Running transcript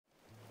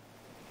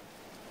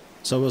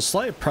So a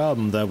slight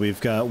problem that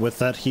we've got with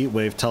that heat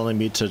wave telling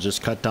me to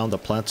just cut down the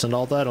plants and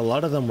all that, a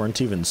lot of them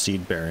weren't even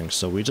seed bearing,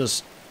 so we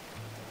just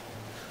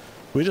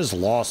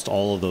lost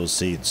all of those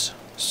seeds.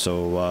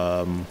 So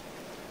I'm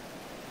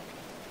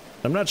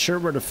not sure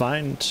where to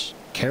find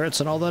carrots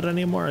and all that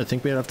anymore. I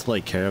think we'd have to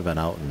like caravan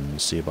out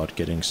and see about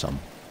getting some,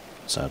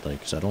 sadly,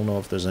 because I don't know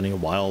if there's any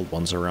wild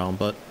ones around.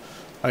 But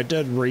I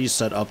did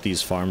reset up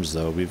these farms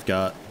though. We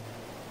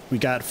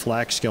got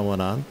flax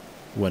going on.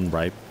 When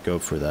ripe, go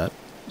for that.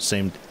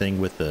 Same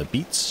thing with the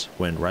beets.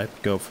 When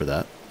ripe, go for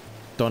that.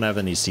 Don't have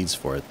any seeds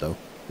for it though.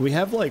 We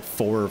have like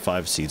 4 or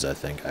 5 seeds, I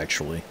think,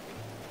 actually.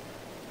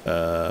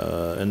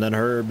 And then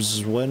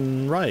herbs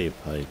when ripe,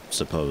 I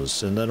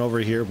suppose. And then over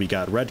here we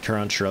got red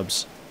currant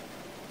shrubs.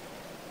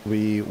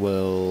 We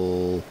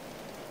gotta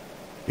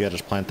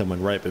just plant them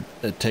when ripe.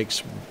 It takes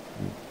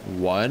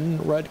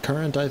 1 red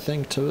currant, I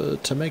think,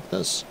 to make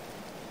this.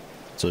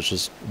 So it's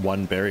just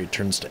 1 berry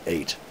turns to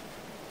 8.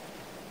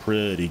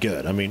 Pretty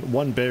good. I mean,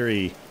 1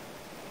 berry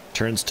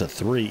turns to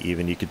 3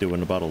 even. You could do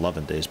in about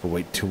 11 days, but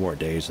wait 2 more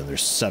days and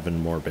there's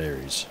 7 more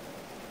berries.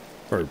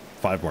 Or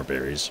 5 more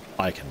berries.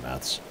 I can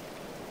maths.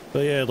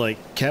 But yeah,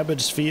 like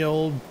cabbage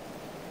field,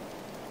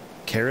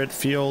 carrot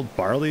field,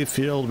 barley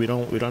field, we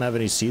don't have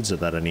any seeds of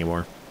that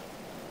anymore.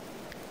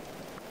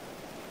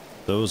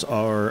 Those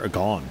are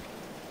gone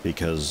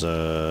because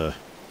well,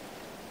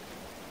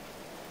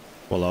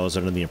 I was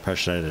under the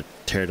impression I had to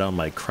tear down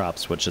my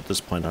crops, which at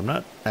this point I'm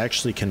not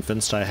actually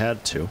convinced I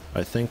had to.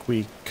 I think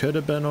we could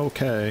have been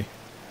okay.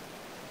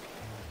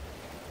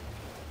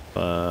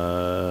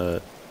 But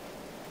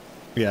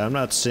yeah, I'm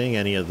not seeing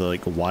any of the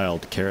like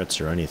wild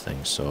carrots or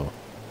anything, so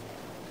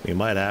we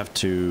might have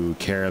to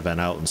caravan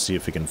out and see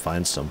if we can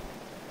find some.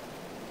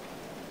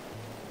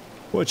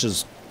 Which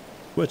is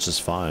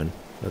fine.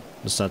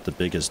 It's not the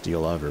biggest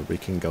deal ever. We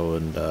can go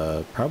and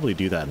probably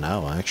do that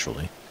now,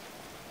 actually.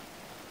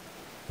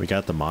 We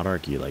got the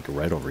monarchy, like,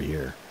 right over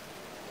here.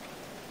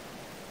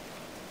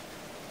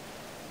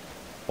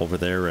 Over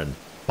there in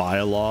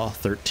bylaw,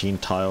 13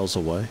 tiles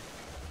away.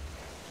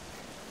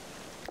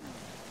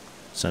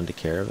 Send a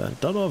caravan.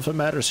 Don't know if it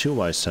matters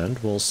who I send.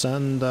 We'll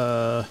send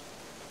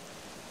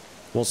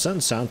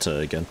Santa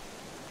again.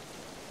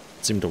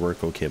 It seemed to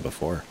work okay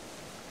before.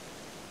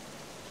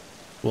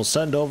 We'll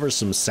send over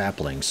some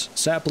saplings.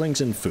 Saplings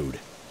and food.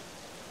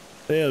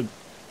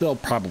 They'll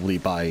probably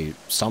buy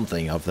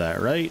something of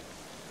that, right?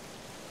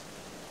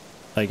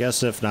 I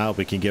guess if not,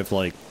 we can give,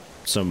 like,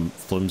 some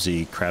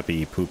flimsy,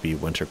 crappy, poopy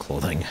winter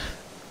clothing.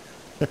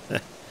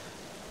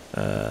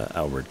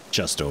 Oh, we're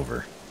just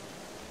over.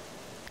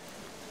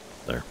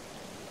 There.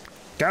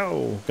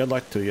 Go! Good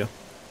luck to you.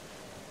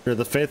 You're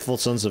the faithful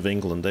sons of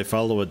England. They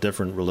follow a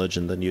different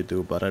religion than you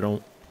do, but I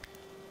don't...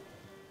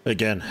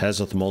 Again, as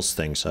with most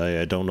things,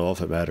 I don't know if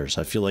it matters.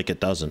 I feel like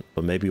it doesn't,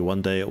 but maybe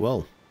one day it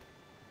will.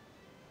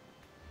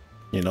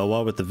 You know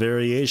what, with the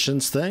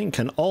variations thing,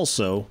 can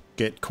also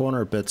get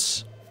corner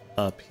bits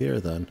up here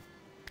then.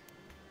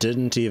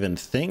 Didn't even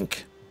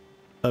think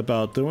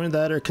about doing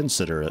that or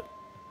consider it.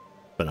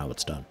 But now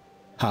it's done.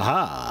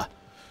 Haha!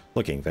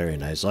 Looking very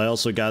nice. I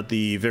also got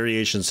the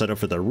variation set up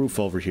for the roof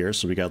over here,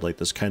 so we got like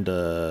this kind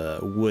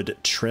of wood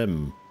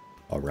trim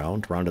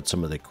rounded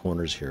some of the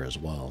corners here as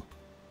well.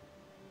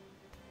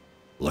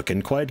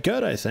 Looking quite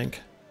good, I think.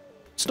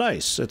 It's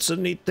nice. It's a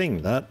neat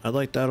thing. I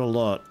like that a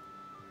lot.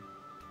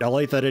 I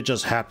like that it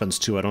just happens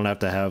too. I don't have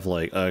to have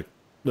like a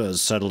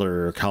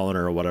settler or colonel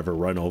or whatever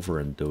run over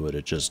and do it.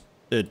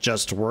 It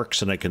just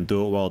works, and I can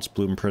do it while it's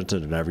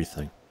blueprinted and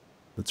everything.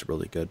 That's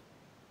really good.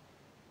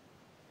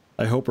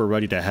 I hope we're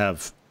ready to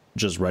have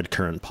just red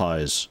currant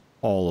pies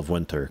all of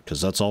winter, because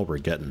that's all we're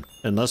getting.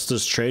 Unless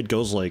this trade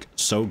goes like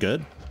so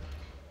good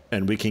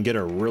and we can get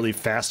a really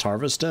fast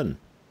harvest in.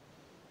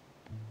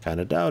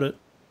 Kinda doubt it.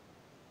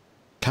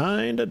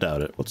 Kinda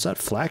doubt it. What's that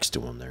flax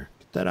doing there?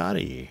 Get that out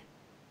of here.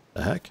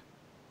 The heck?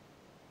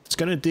 It's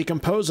gonna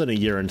decompose in 1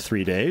 year and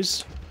 3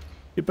 days.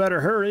 You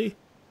better hurry.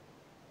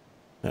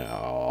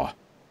 Oh.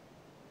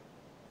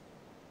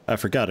 I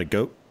forgot a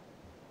goat.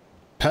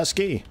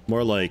 Pesky.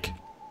 More like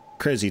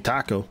crazy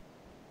taco.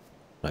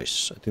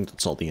 Nice. I think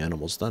that's all the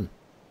animals done.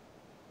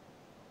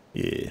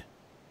 Yeah.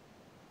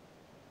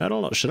 I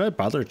don't know. Should I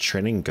bother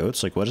training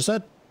goats? Like, what does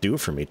that do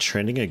for me?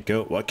 Training a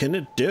goat. What can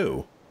it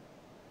do?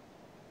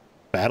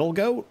 Battle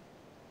goat?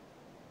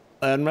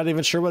 I'm not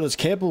even sure what it's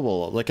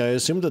capable of. Like, I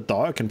assume the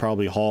dog can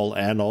probably haul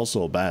and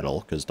also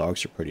battle, because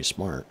dogs are pretty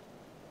smart.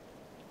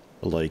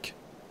 But, like,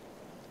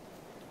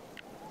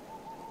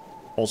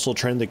 also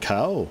train the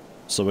cow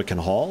so it can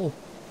haul?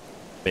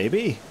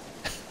 Maybe?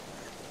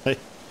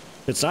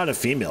 It's not a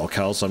female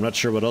cow, so I'm not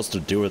sure what else to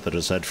do with it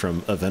aside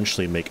from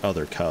eventually make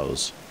other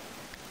cows.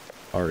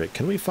 Alright,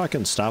 can we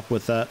fucking stop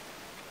with that?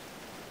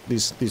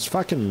 These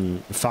fucking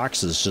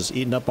foxes just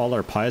eating up all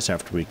our pies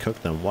after we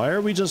cook them. Why are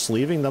we just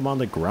leaving them on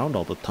the ground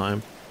all the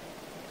time?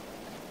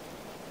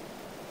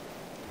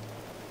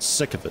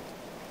 Sick of it.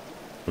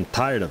 I'm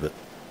tired of it.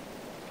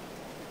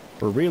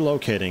 We're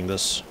relocating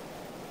this.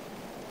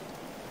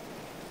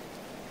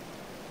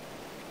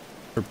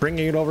 We're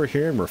bringing it over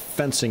here and we're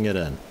fencing it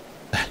in.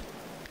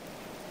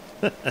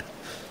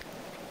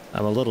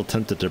 I'm a little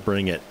tempted to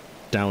bring it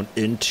down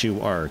into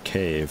our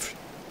cave,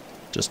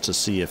 just to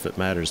see if it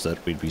matters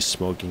that we'd be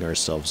smoking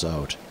ourselves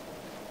out.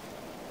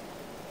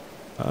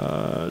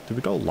 Do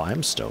we go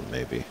limestone,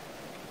 maybe?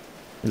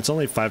 It's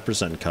only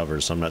 5%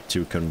 cover, so I'm not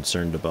too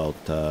concerned about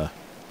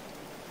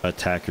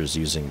attackers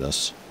using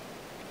this.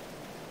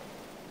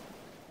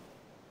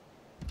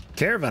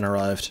 Caravan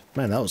arrived.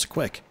 Man, that was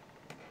quick.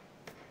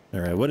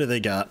 Alright, what do they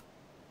got?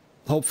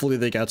 Hopefully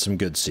they got some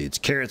good seeds.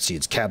 Carrot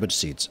seeds, cabbage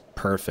seeds.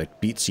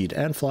 Perfect. Beet seed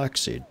and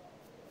flax seed.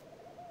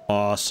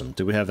 Awesome.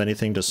 Do we have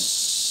anything to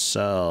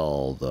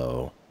sell,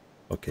 though?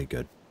 Okay,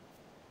 good.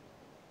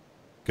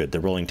 Good,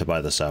 they're willing to buy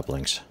the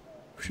saplings.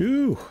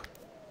 Phew.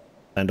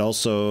 And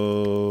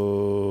also...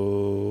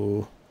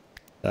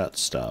 that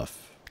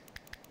stuff.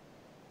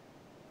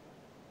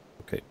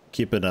 Okay,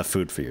 keep enough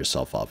food for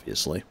yourself,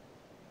 obviously.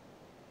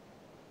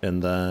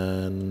 And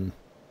then...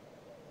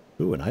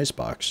 ooh, an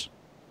icebox.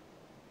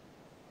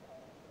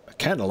 A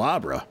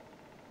candelabra.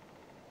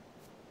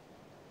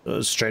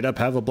 Straight up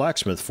have a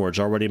blacksmith forge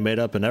already made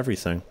up and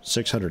everything.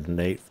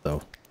 608,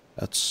 though.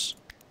 That's...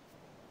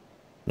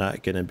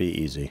 not gonna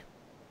be easy.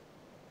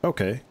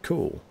 Okay,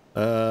 cool.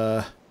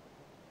 I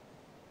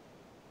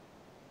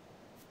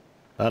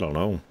don't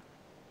know.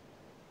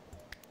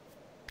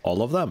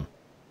 All of them.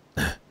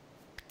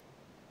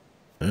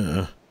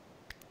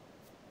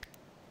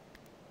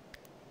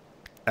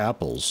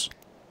 Apples,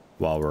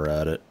 while we're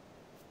at it.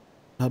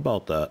 How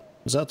about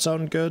that? Does that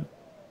sound good?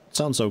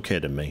 Sounds okay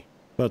to me.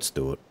 Let's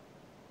do it.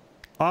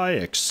 I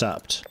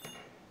accept.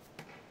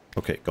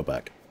 Okay, go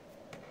back.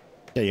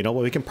 Yeah, you know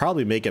what? We can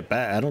probably make it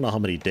back. I don't know how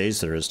many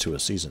days there is to a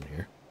season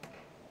here.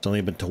 It's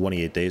only been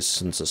 28 days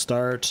since the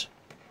start.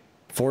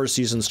 4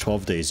 seasons,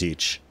 12 days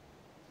each.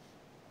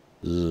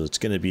 Ugh, it's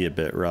going to be a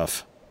bit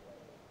rough.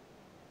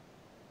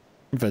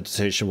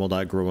 Vegetation will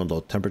not grow in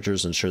low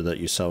temperatures. Ensure that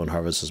you sow and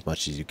harvest as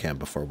much as you can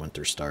before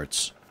winter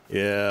starts.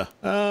 Yeah,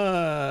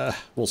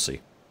 we'll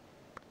see.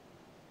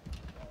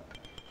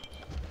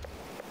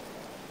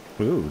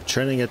 Ooh,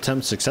 training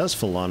attempt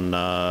successful on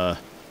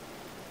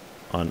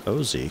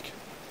Ozeek.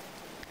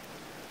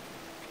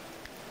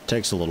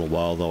 Takes a little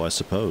while though, I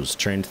suppose.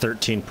 Trained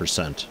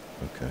 13%.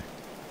 Okay.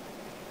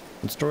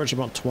 And storage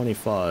about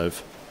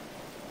 25.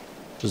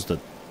 Does the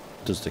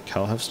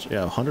cow have...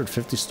 yeah,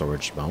 150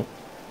 storage amount.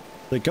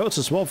 The goats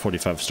as well,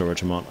 45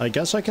 storage amount. I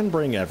guess I can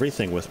bring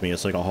everything with me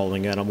as like a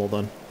hauling animal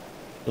then.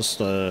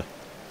 Just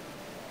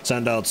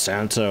send out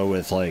Santa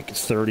with like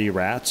 30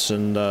 rats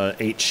and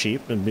 8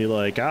 sheep and be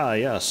like, ah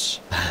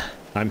yes,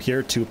 I'm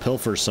here to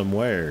pilfer some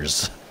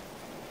wares.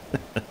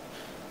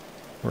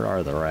 Where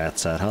are the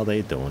rats at? How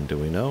they doing? Do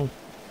we know?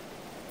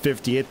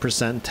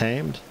 58%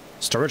 tamed.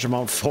 Storage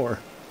amount 4.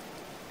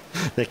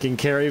 They can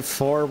carry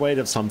 4 weight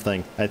of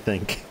something, I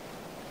think.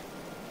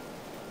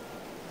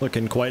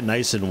 Looking quite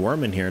nice and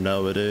warm in here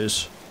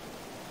nowadays.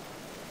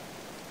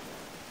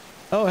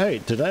 Oh hey,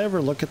 did I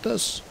ever look at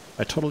this?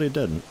 I totally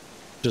didn't.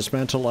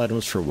 Dismantle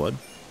items for wood.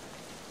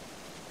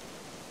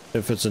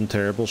 If it's in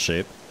terrible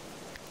shape.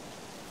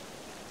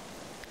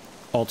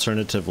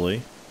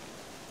 Alternatively,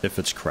 if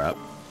it's crap.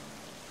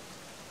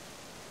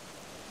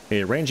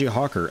 A rangy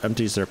hawker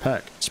empties their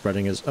pack,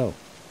 spreading his... oh,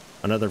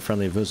 another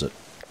friendly visit.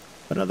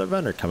 Another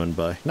vendor coming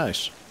by.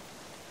 Nice.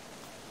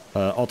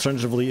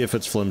 Alternatively, if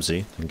it's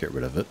flimsy, then get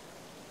rid of it.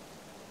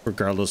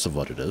 Regardless of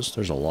what it is.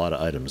 There's a lot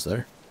of items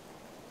there.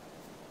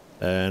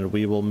 And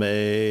we will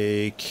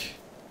make...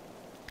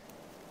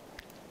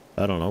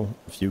 I don't know,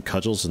 a few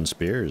cudgels and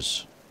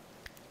spears.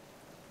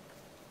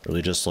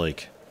 Really just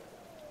like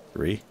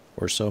 3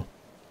 or so.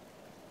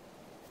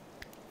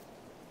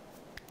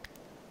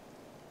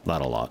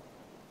 Not a lot.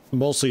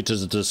 Mostly to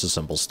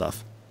disassemble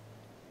stuff.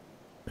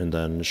 And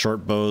then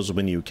short bows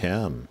when you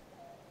can.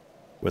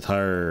 With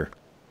higher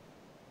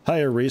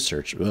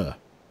research. Ugh,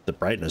 the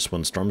brightness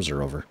when storms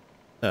are over.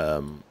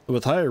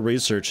 With higher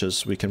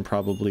researches, we can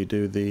probably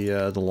do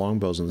the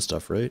longbows and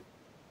stuff, right?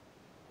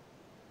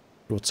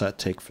 What's that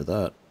take for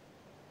that?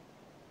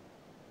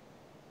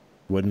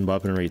 Wooden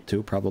weaponry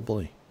 2,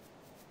 probably.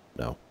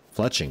 No,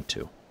 fletching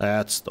 2.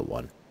 That's the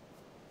one.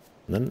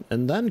 And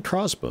then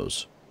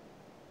crossbows.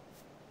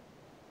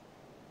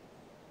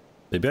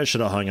 Maybe I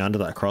should have hung on to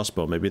that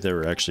crossbow. Maybe they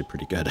were actually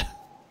pretty good.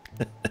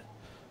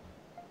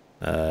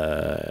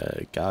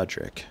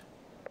 Godric.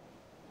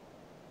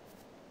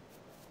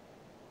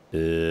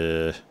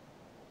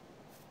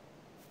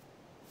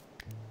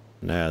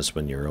 Naz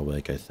when you're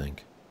awake, I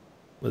think.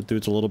 The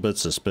dude's a little bit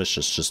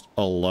suspicious, just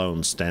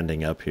alone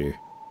standing up here.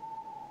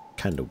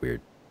 Kinda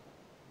weird.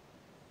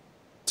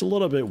 It's a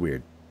little bit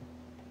weird.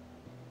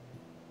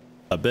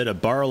 A bit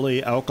of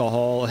barley,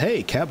 alcohol.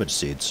 Hey, cabbage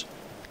seeds.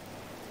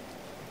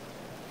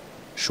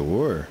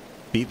 Sure.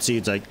 Beet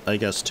seeds, I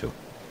guess too.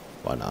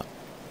 Why not?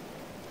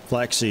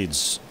 Flax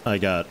seeds, I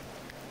got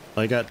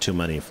too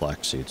many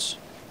flax seeds.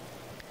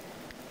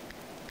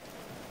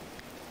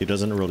 He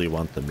doesn't really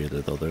want them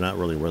either, though. They're not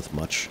really worth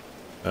much.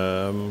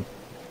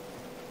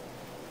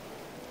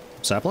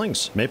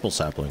 Saplings? Maple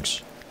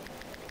saplings.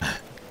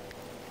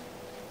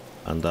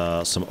 And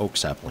some oak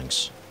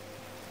saplings.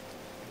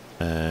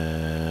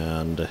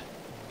 And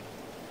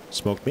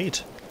smoked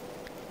meat.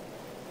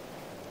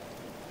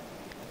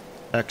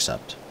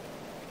 Except.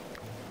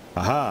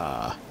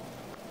 Aha!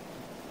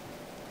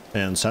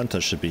 And Santa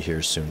should be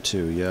here soon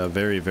too. Yeah,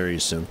 very, very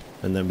soon.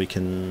 And then we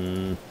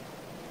can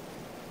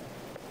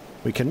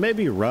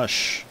maybe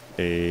rush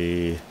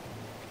a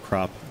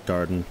crop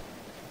garden.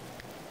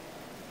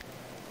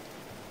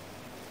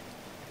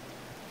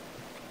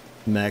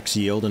 Max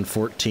yield in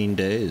 14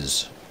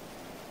 days.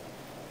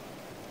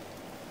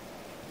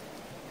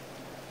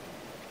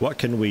 What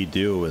can we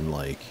do in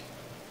like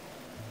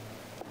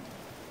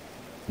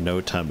no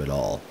time at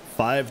all?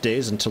 5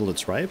 days until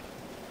it's ripe?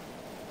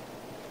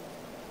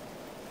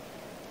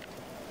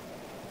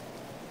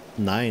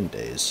 9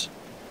 days.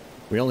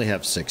 We only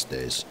have 6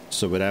 days,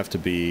 so it would have to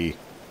be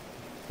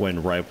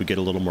when ripe we get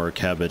a little more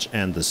cabbage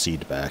and the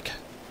seed back.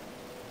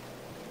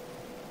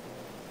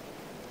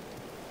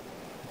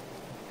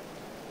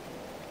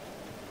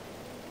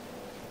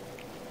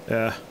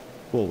 Yeah,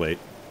 we'll wait.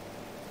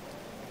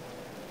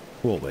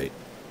 We'll wait.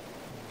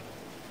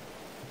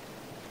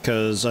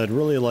 Because I'd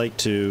really like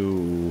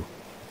to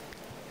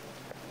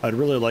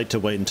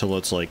wait until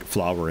it's like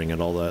flowering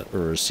and all that,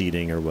 or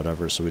seeding or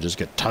whatever, so we just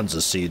get tons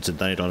of seeds and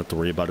then I don't have to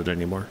worry about it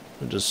anymore.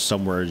 And just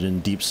somewhere in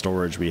deep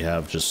storage we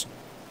have just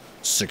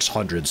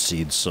 600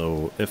 seeds,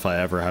 so if I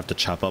ever have to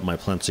chop up my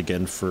plants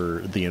again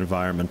for the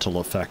environmental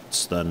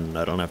effects, then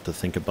I don't have to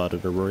think about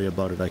it or worry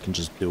about it, I can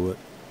just do it.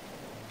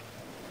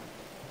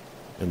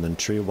 And then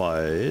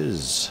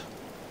tree-wise...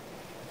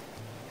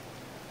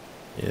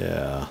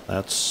 yeah,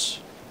 that's...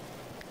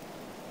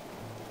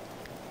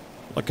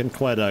 looking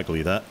quite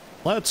ugly, that.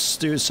 Let's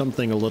do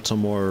something a little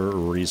more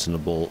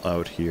reasonable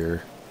out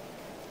here.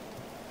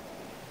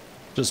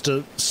 Just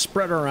a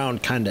spread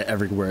around kind of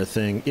everywhere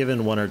thing,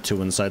 even one or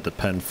two inside the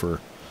pen for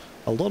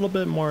a little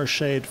bit more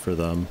shade for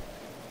them.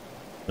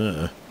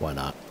 Why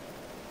not?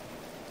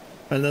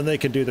 And then they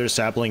can do their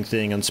sapling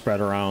thing and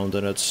spread around,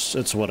 and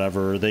it's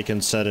whatever. They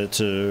can set it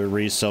to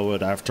resow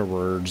it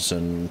afterwards,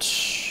 and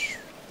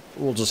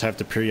we'll just have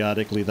to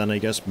periodically then, I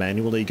guess,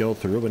 manually go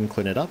through and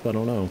clean it up. I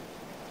don't know.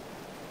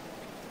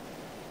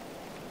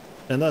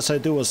 Unless I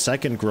do a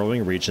second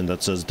growing region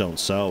that says don't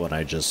sow, and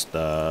I just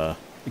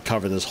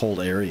cover this whole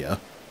area.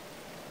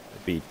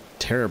 It'd be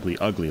terribly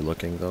ugly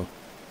looking, though.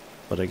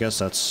 But I guess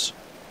that's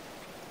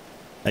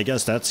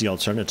the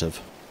alternative.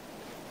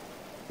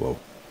 Whoa.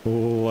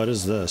 What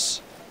is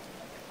this?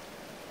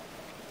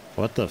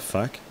 What the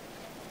fuck?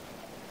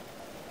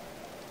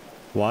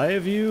 Why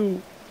have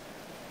you...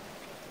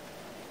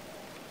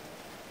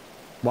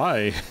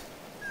 why?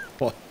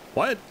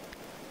 What?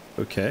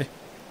 Okay.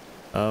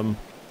 How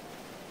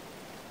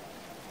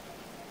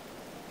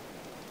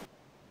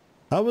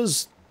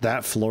is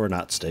that floor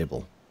not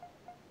stable?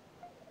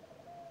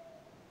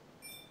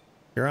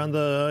 You're on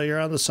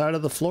the side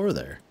of the floor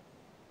there.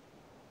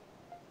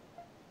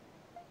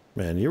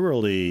 Man, you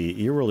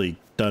really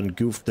done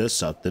goofed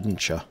this up,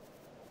 didn't ya?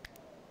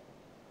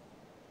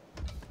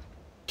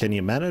 Can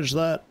you manage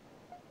that?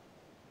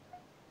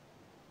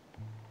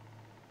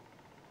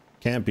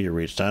 Can't be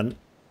reached on,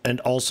 and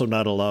also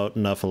not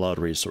enough allowed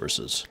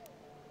resources.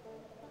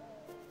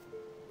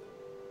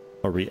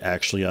 Are we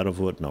actually out of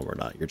wood? No, we're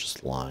not. You're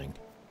just lying.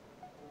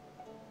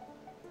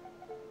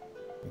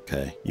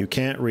 Okay, you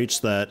can't reach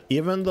that,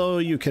 even though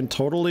you can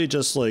totally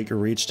just, like,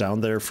 reach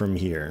down there from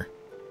here.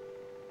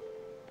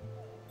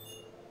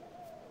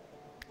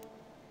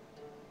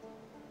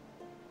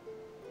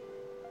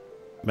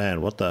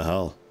 Man, what the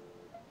hell?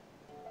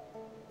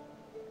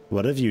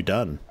 What have you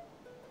done?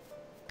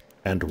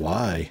 And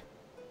why?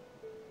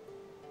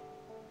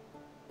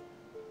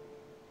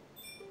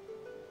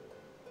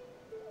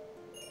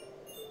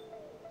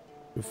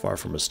 Too far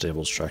from a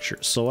stable structure.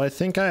 So I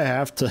think I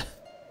have to...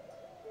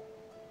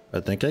 I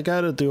think I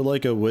gotta do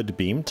like a wood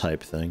beam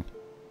type thing.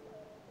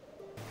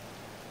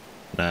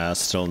 Nah,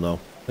 still no.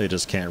 They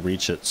just can't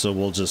reach it, so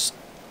we'll just...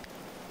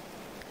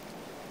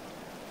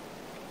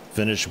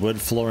 finish wood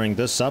flooring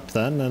this up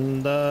then,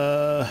 and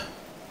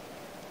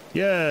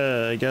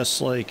yeah, I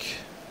guess like...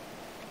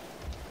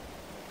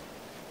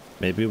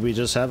 maybe we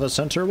just have a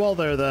center wall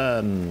there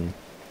then.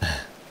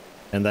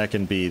 And that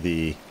can be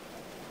the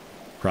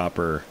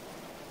proper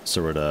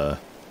sort of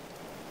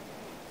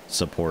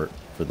support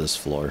for this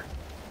floor.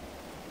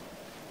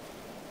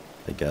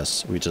 I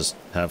guess we just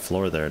have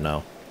floor there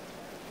now.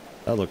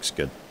 That looks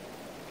good.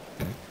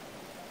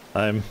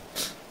 I'm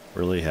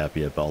really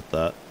happy about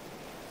that.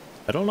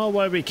 I don't know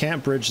why we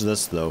can't bridge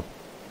this though.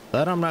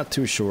 That I'm not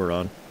too sure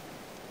on.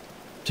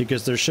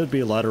 Because there should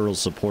be lateral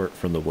support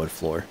from the wood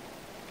floor.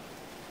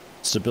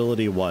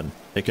 Stability 1.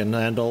 It can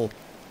handle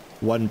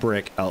 1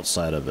 brick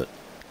outside of it.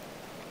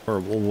 Or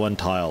 1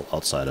 tile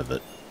outside of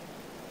it.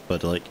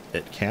 But like,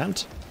 it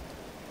can't?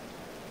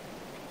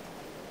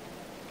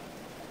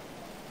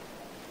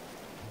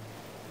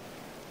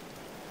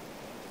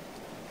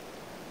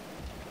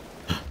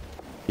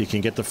 You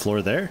can get the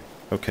floor there?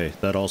 Okay,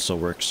 that also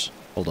works.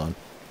 Hold on.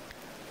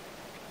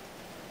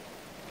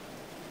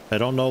 I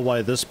don't know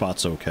why this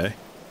spot's okay.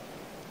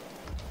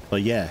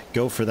 But yeah,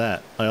 go for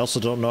that. I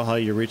also don't know how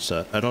you reach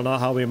that. I don't know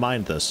how we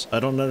mine this. I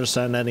don't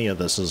understand any of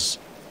this.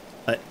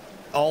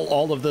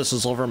 All of this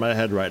is over my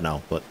head right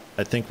now, but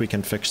I think we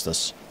can fix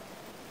this.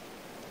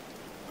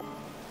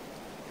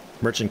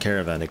 Merchant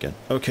caravan again.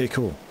 Okay,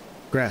 cool.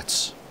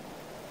 Grats.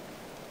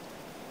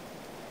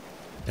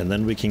 And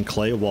then we can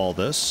clay wall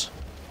this.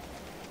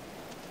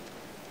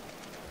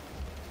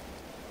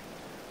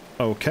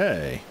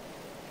 Okay.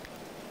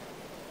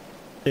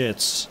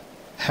 It's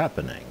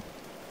happening.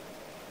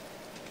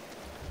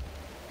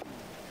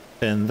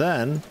 And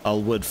then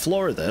I'll wood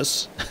floor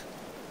this.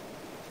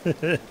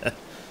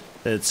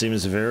 It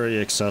seems very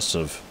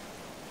excessive.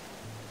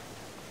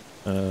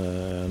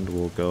 And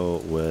we'll go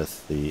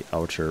with the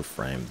outer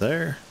frame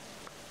there.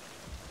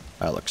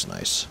 That looks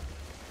nice.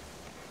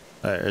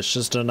 It's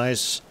just a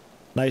nice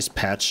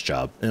patch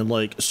job. And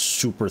like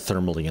super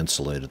thermally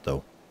insulated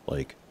though.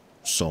 Like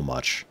so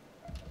much.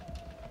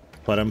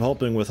 But I'm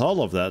hoping with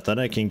all of that, then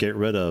I can get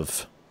rid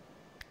of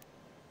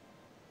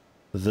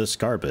this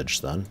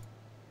garbage then.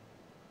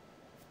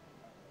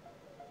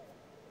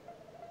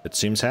 It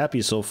seems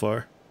happy so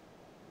far.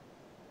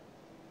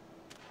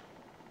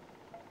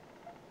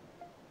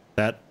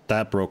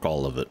 That broke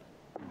all of it.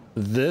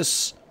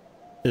 This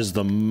is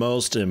the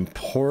most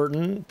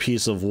important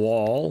piece of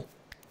wall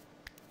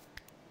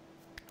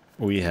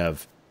we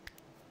have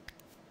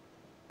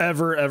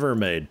ever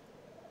made.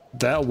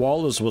 That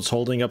wall is what's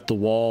holding up the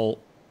wall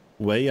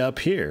way up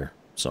here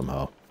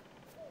somehow.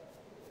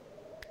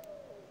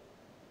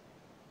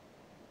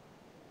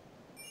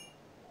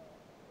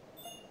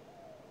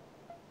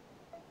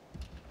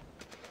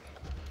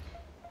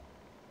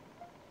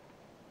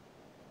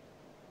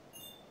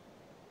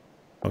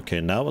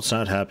 Okay, now it's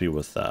not happy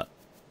with that.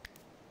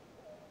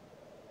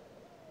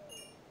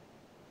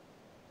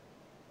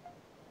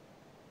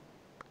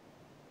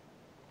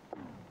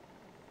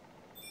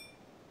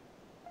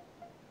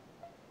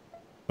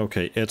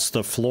 Okay, it's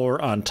the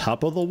floor on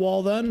top of the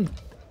wall then?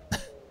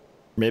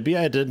 Maybe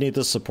I did need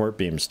the support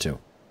beams too.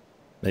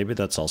 Maybe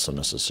that's also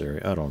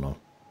necessary. I don't know.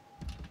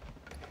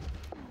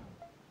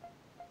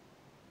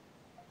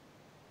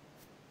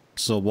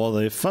 So while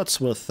they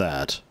futz with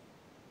that,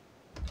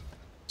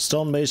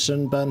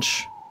 stonemason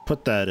bench,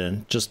 put that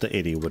in, just the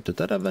 80 wood. Did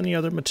that have any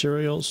other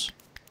materials?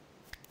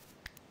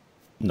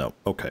 No,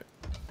 okay.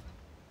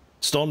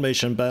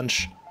 Stonemason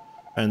bench,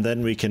 and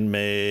then we can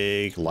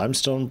make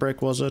limestone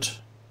brick, was it?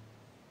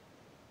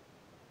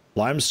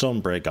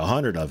 Limestone brick,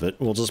 100 of it.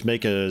 We'll just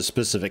make a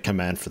specific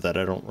command for that.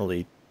 I don't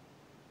really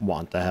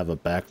want to have a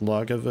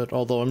backlog of it,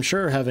 although I'm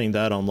sure having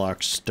that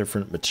unlocks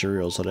different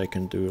materials that I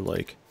can do,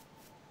 like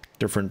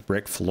different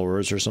brick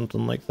floors or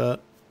something like that.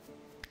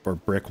 Or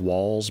brick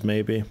walls,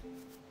 maybe.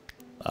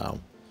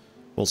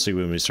 We'll see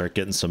when we start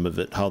getting some of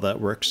it, how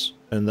that works.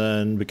 And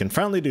then we can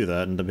finally do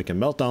that, and then we can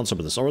melt down some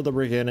of this ore at the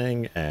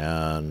beginning,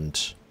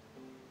 and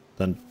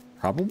then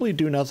probably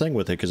do nothing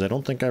with it, because I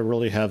don't think I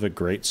really have a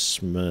great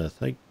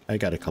smith. I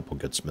got a couple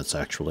good smiths,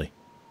 actually.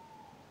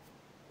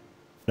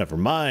 Never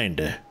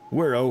mind.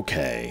 We're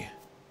okay.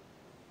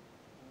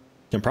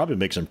 Can probably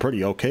make some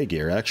pretty okay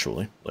gear,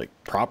 actually. Like,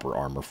 proper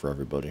armor for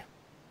everybody.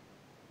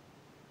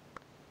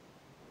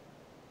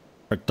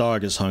 Our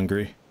dog is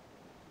hungry.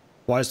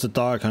 Why is the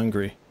dog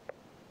hungry?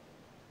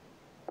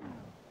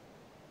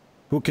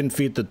 Who can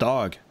feed the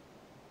dog?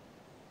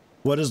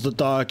 What does the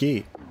dog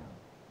eat?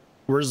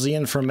 Where's the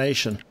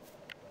information?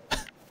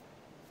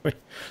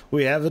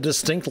 We have a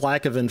distinct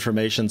lack of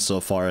information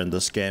so far in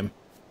this game.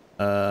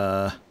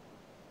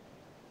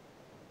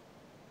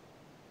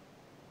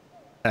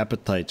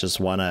 Appetite just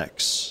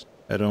 1x.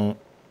 I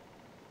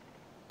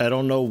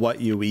don't know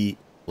what you eat.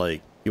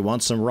 Like, you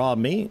want some raw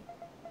meat?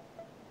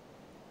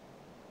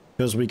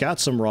 Because we got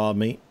some raw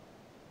meat.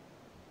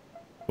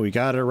 We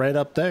got it right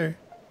up there.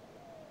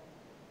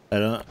 I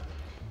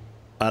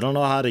don't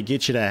know how to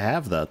get you to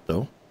have that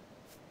though.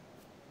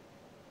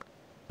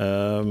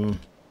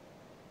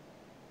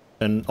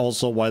 And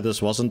also why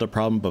this wasn't a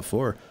problem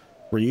before.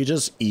 Were you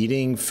just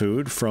eating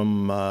food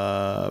from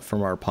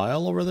our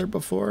pile over there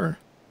before?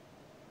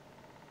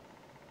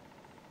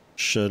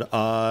 Should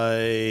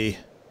I?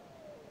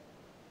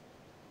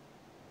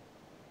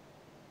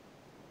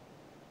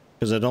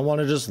 Because I don't want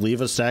to just leave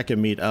a stack of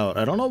meat out.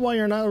 I don't know why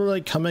you're not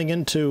like coming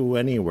into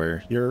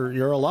anywhere.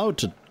 You're allowed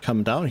to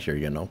come down here,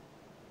 you know.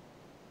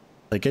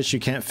 I guess you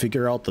can't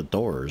figure out the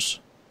doors.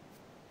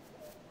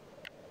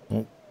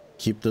 Well,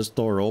 keep this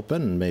door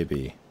open,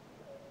 maybe.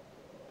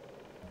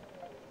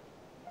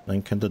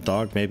 Then can the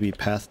dog maybe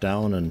path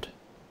down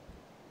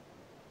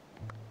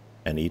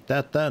and eat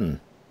that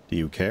then? Do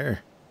you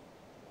care?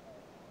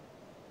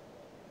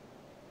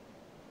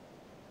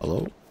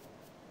 Hello?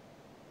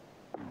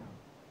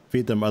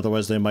 Feed them,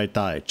 otherwise they might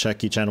die.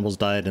 Check each animal's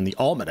diet in the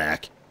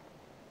almanac.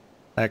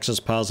 Access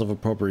piles of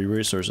appropriate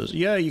resources.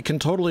 Yeah, you can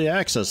totally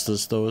access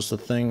this, though, is the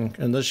thing.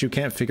 Unless you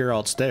can't figure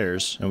out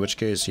stairs. In which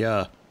case,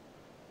 yeah.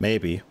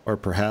 Maybe. Or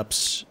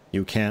perhaps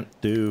you can't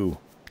do...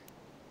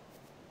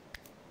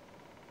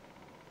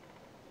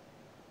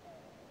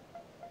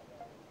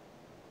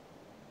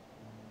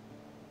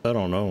 I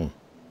don't know.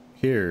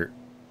 Here.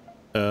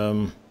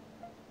 Do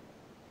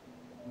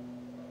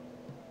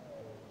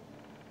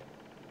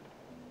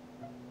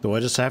I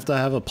just have to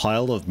have a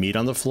pile of meat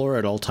on the floor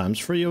at all times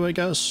for you, I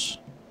guess?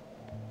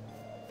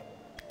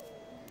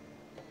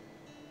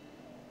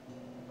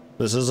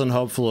 This isn't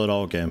helpful at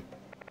all, game.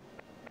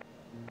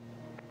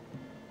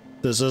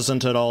 This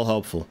isn't at all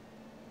helpful.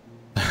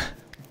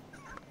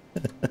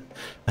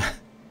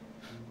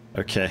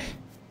 Okay.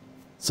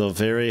 So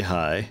very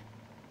high.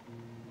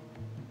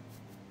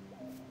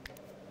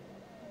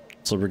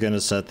 So we're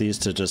gonna set these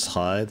to just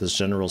high. This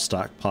general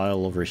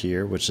stockpile over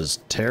here, which is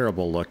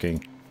terrible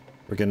looking.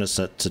 We're gonna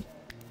set to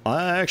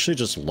actually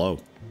just low,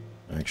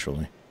 actually.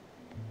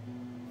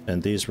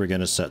 And these we're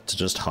gonna set to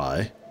just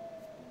high.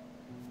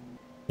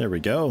 There we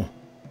go.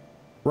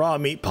 Raw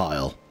meat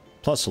pile.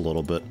 Plus a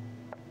little bit.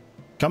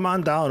 Come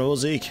on down,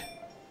 Ozik.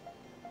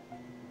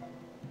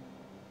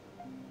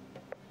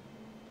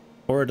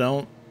 Or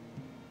don't.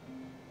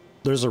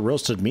 There's a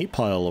roasted meat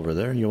pile over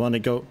there. You want to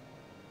go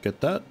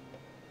get that?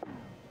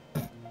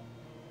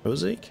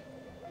 Ozik?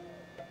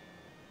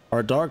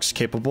 Are dogs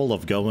capable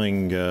of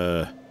going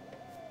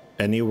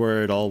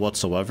anywhere at all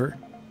whatsoever?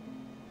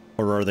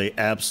 Or are they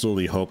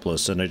absolutely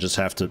hopeless and they just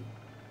have to...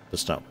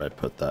 That's not where I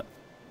put that.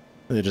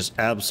 They just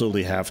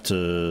absolutely have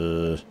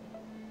to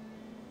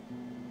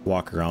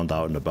walk around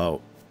out and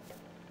about.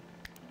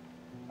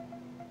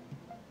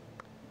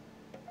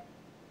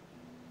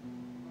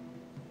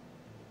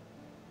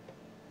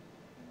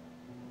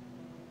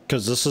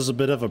 Because this is a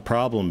bit of a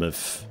problem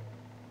if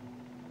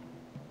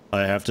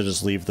I have to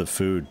just leave the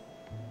food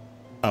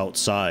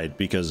outside,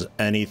 because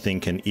anything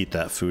can eat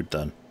that food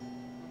then.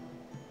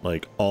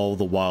 Like all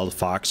the wild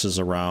foxes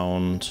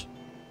around,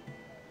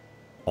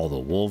 all the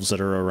wolves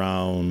that are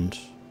around.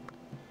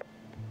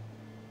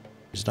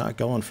 He's not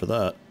going for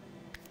that.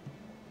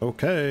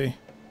 Okay.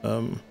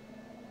 Well,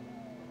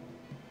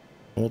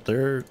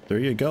 there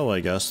you go,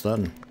 I guess,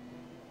 then.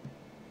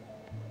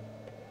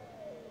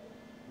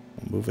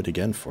 I'll move it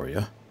again for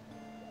you.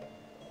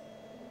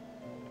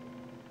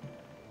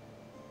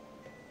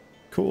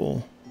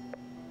 Cool.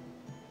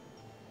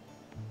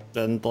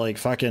 And, like,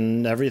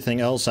 fucking everything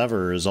else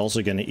ever is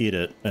also gonna eat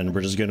it, and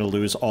we're just gonna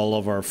lose all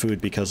of our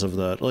food because of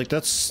that. Like,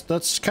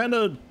 that's kind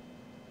of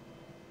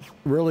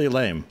really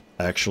lame,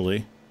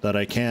 actually. That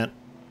I can't...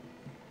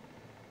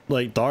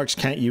 Like, dogs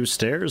can't use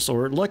stairs?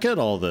 Or look at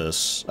all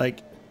this.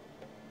 Like,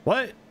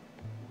 what?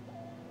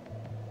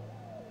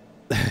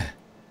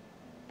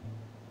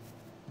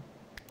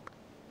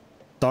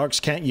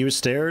 Dogs can't use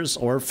stairs,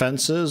 or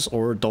fences,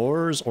 or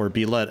doors, or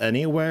be let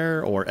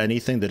anywhere, or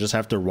anything. They just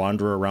have to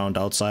wander around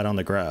outside on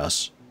the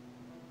grass.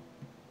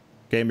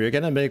 Game, you're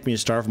gonna make me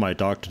starve my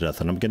dog to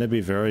death, and I'm gonna be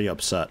very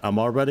upset. I'm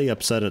already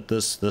upset at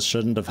this. This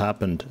shouldn't have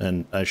happened,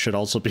 and I should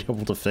also be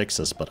able to fix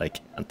this, but I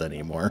can't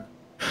anymore.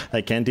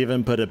 I can't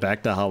even put it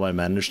back to how I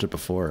managed it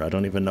before. I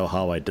don't even know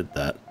how I did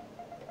that.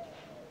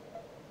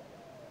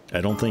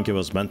 I don't think it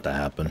was meant to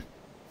happen.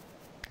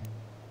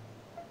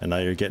 And now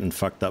you're getting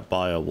fucked up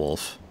by a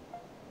wolf.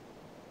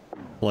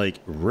 Like,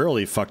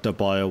 really fucked up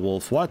by a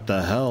wolf. What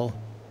the hell?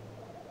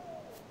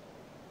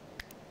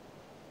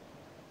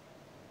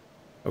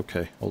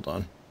 Okay, hold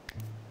on.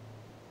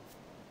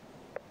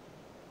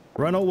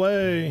 Run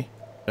away!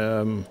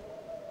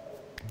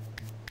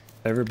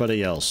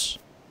 Everybody else.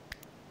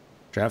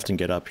 Draft and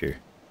get up here.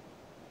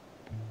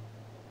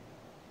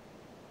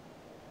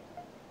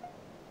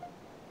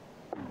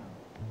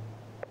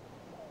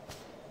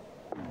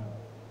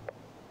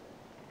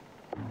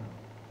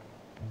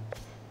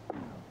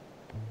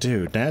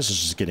 Dude, Naz is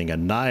just getting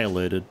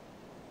annihilated.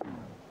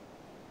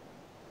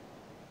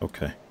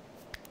 Okay.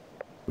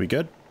 We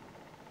good?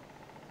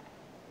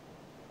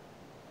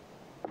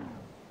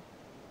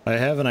 I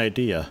have an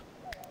idea,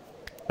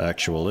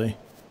 actually.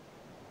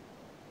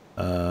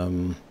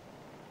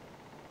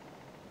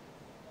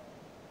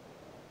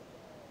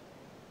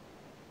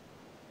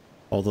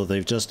 Although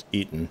they've just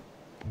eaten.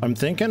 I'm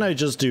thinking I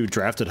just do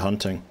drafted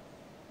hunting.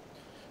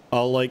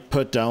 I'll, like,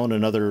 put down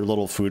another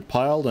little food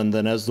pile, and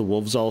then as the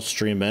wolves all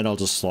stream in, I'll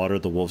just slaughter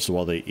the wolves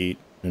while they eat,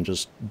 and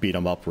just beat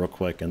them up real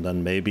quick, and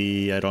then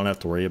maybe I don't have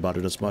to worry about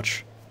it as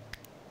much.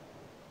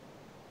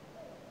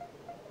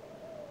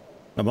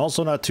 I'm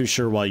also not too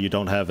sure why you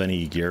don't have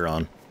any gear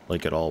on,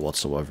 like, at all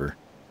whatsoever.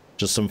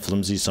 Just some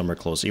flimsy summer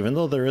clothes, even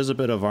though there is a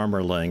bit of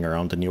armor laying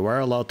around, and you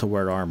are allowed to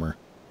wear armor.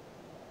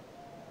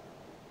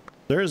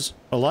 There's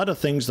a lot of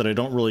things that I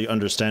don't really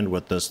understand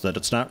with this, that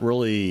it's not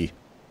really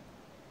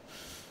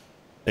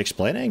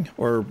explaining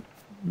or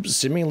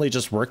seemingly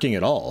just working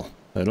at all.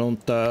 I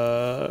don't,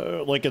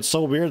 like, it's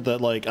so weird that,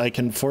 like, I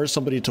can force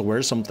somebody to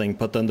wear something,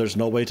 but then there's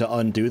no way to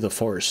undo the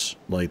force.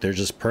 Like, they're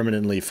just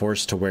permanently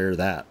forced to wear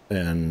that,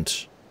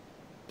 and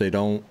they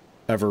don't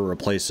ever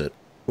replace it,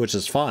 which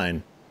is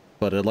fine,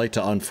 but I'd like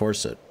to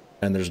unforce it,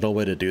 and there's no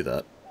way to do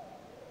that.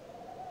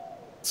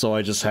 So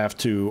I just have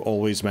to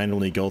always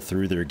manually go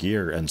through their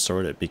gear and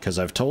sort it, because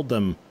I've told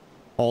them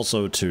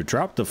also to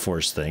drop the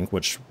force thing,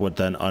 which would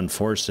then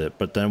unforce it,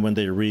 but then when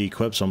they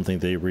re-equip something,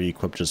 they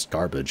re-equip just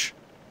garbage,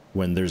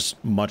 when there's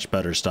much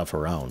better stuff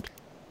around.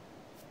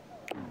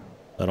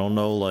 I don't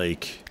know,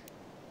 like,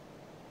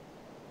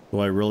 Do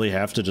I really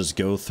have to just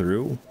go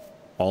through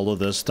all of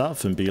this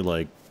stuff and be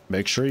like,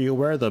 make sure you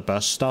wear the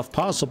best stuff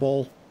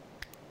possible?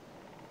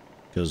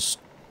 Because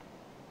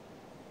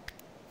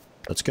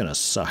that's gonna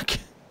suck.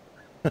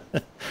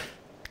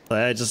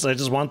 I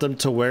just want them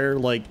to wear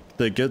like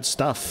the good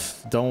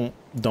stuff. Don't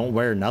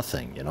wear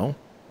nothing, you know?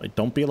 Like,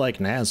 don't be like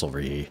Naz over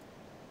here.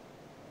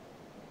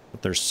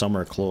 But there's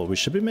summer clothes. We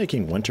should be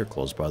making winter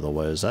clothes, by the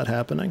way. Is that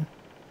happening?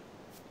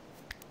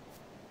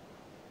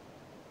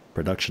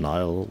 Production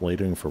aisle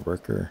waiting for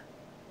worker.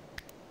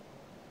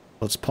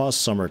 Let's pause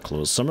summer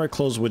clothes. Summer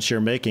clothes which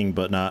you're making,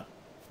 but not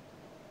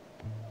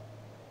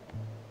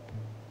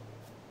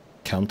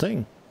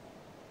counting?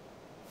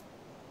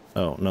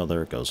 Oh, no,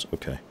 there it goes.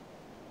 Okay.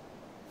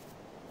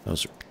 That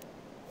was...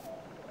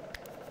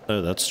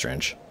 Oh, that's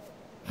strange.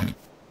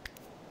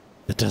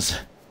 It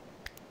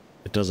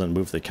doesn't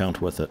move the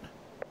count with it.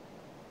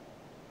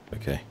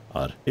 Okay,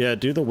 odd. Yeah,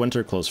 do the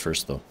winter clothes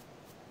first, though.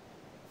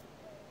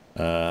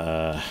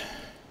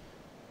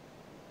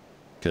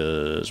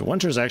 Because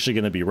winter's actually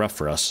going to be rough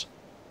for us.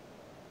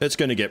 It's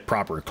going to get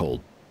proper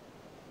cold.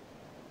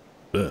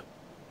 Ugh.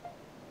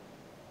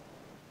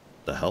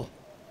 The hell?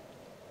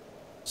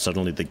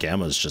 Suddenly the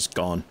gamma's just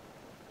gone.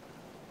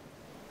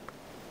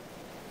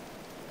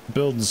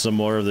 Building some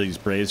more of these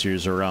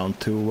braziers around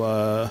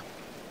to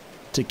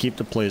keep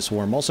the place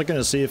warm. Also going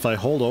to see if I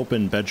hold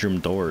open bedroom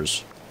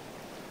doors.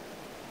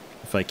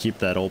 If I keep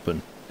that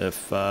open.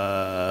 If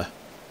the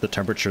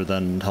temperature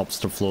then helps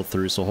to flow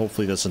through. So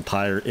hopefully this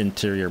entire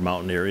interior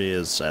mountain area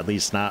is at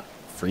least not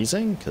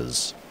freezing.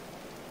 Because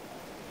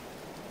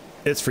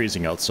it's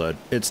freezing outside.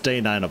 It's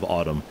day 9 of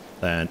autumn.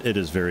 And it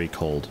is very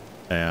cold.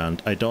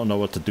 And I don't know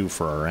what to do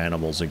for our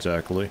animals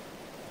exactly.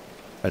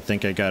 I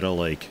think I gotta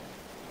like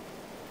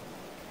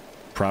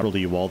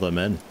properly wall them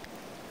in.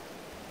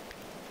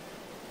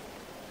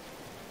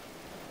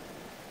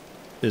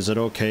 Is it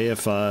okay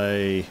if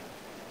I...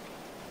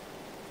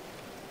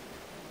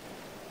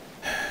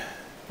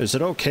 Is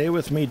it okay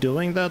with me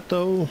doing that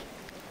though?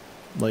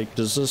 Like,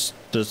 does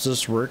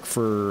this work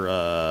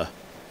for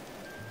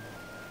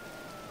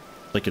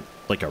like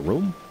a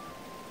room?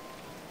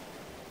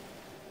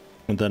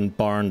 And then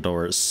barn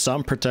doors.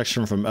 Some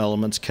protection from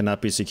elements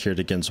cannot be secured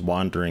against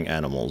wandering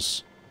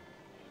animals.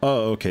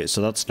 Oh, okay,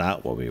 so that's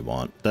not what we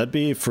want. That'd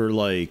be for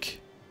like...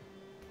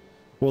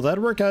 Will that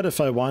work out if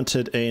I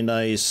wanted a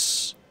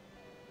nice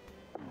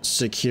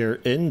secure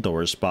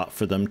indoor spot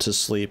for them to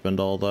sleep and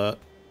all that?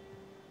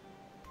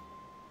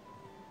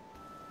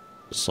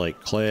 Just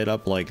like clay it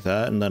up like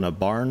that and then a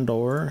barn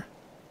door.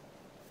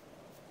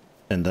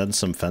 And then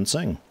some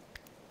fencing.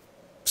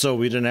 So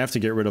we didn't have to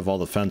get rid of all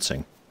the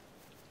fencing.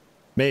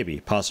 Maybe,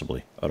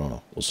 possibly. I don't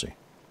know. We'll see.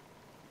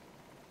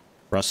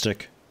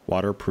 Rustic,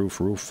 waterproof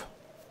roof.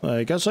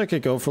 I guess I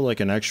could go for like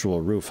an actual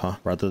roof, huh?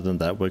 Rather than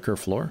that wicker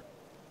floor.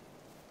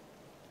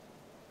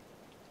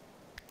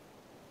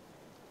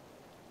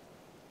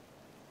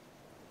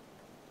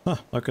 Huh,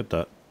 look at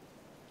that.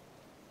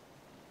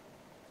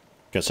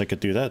 Guess I could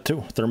do that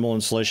too. Thermal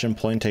insulation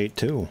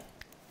 0.82.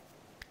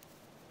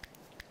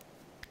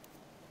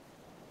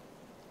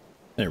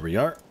 There we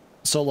are.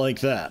 So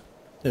like that.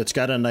 It's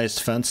got a nice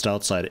fenced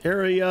outside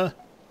area,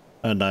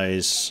 a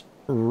nice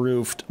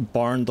roofed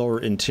barn door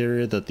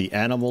interior that the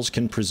animals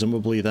can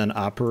presumably then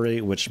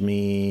operate, which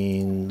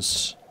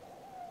means...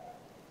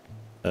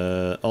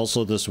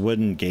 also this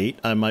wooden gate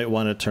I might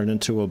want to turn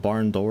into a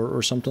barn door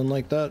or something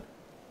like that.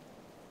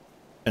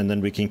 And then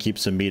we can keep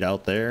some meat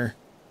out there.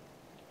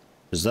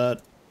 Is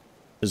that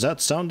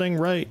sounding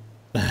right?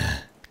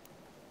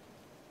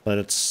 But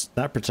it's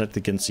not protected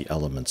against the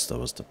elements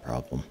though is the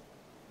problem.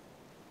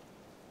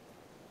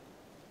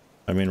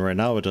 I mean, right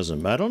now it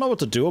doesn't... I don't know what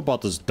to do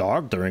about this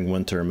dog during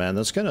winter, man.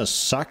 That's gonna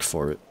suck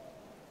for it.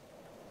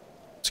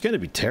 It's gonna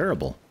be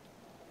terrible.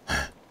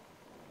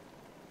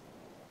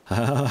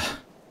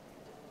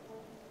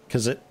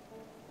 Because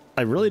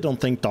I really don't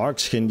think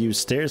dogs can use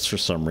stairs for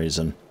some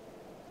reason.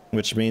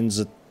 Which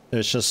means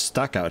it's just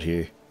stuck out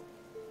here.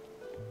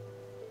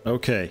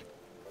 Okay.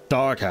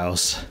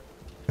 Doghouse.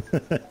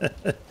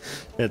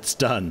 It's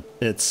done.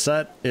 It's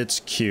set.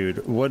 It's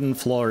queued. Wooden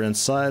floor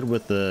inside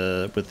with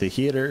the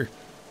heater.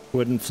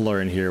 Wooden floor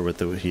in here with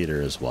the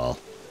heater as well.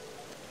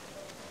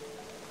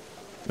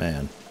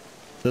 Man.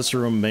 This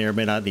room may or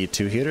may not need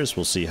 2 heaters.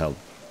 We'll see how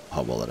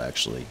well it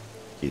actually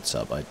heats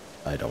up.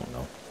 I don't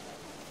know.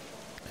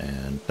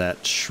 And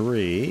that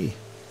tree...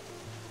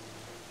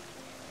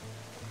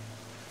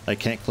 I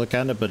can't click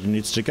on it, but it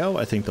needs to go.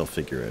 I think they'll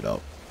figure it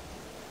out.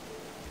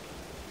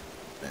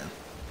 Man.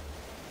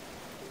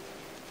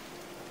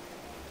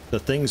 The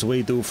things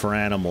we do for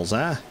animals,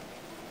 huh?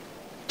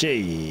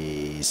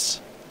 Jeez.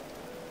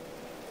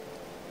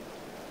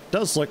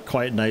 Does look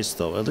quite nice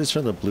though, at least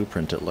for the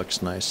blueprint it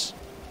looks nice.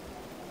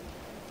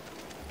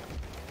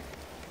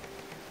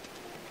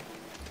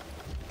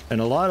 And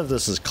a lot of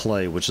this is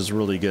clay, which is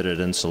really good at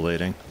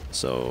insulating,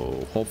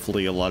 so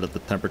hopefully a lot of the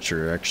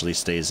temperature actually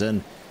stays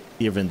in,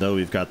 even though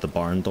we've got the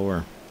barn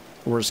door.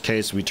 Worst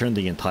case, we turn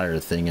the entire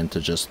thing into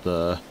just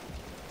the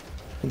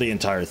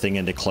entire thing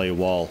into clay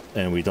wall,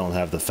 and we don't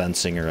have the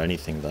fencing or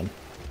anything then.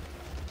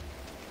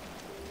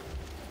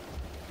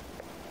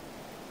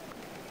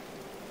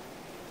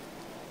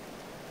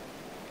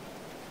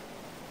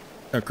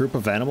 A group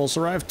of animals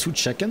arrived. 2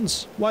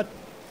 chickens? What?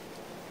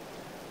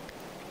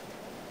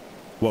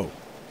 Whoa.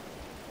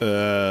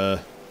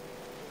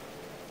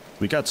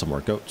 We got some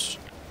more goats.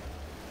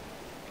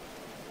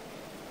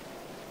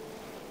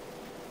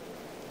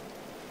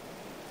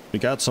 We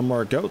got some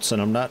more goats,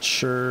 and I'm not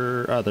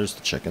sure... Oh, there's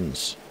the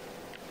chickens.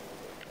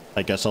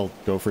 I guess I'll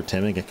go for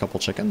taming a couple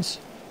chickens.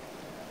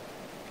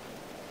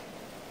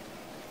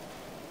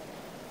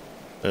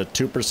 A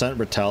 2%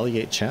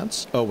 retaliate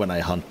chance? Oh, when I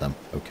hunt them.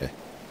 Okay.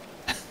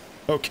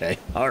 Okay,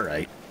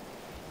 alright.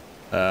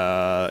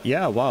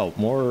 Yeah, wow,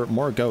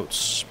 more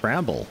goats.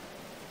 Bramble,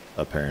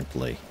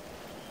 apparently.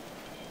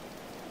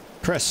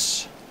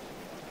 Chris.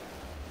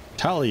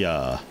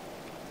 Talia.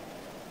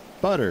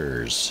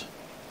 Butters.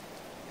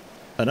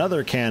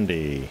 Another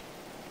Candy.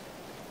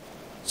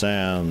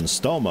 Sam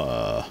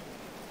Stoma.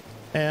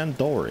 And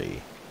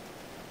Dory.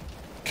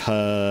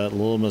 Cut.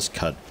 Little Miss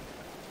Cut.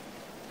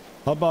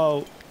 How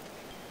about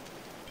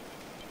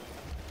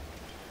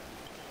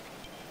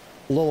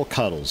Little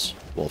Cuddles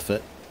will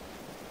fit.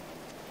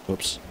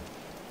 Whoops.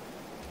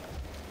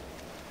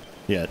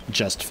 Yeah, it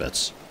just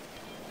fits.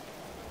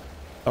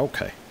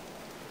 Okay.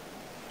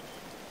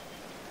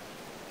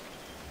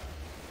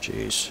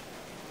 Jeez.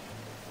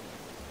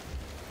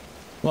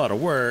 A lot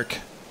of work.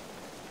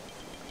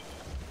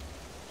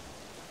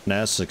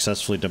 Nas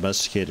successfully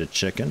domesticated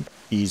chicken.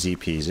 Easy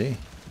peasy.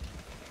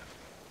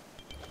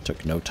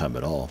 Took no time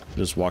at all.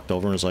 Just walked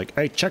over and was like,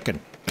 "Hey, chicken,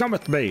 come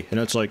with me." And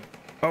it's like,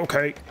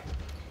 okay.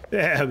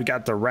 Yeah, we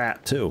got the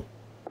rat too.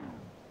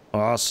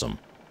 Awesome.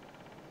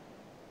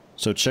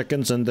 So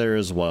chickens in there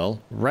as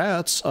well.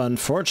 Rats,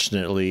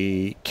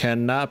 unfortunately,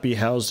 cannot be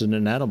housed in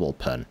an animal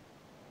pen.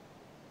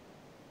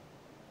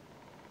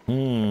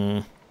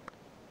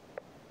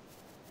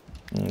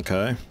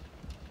 Okay.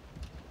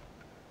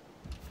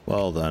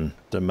 Well then,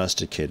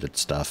 domesticated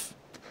stuff.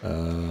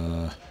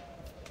 Do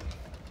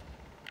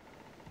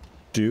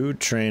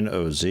train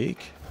Ozeek.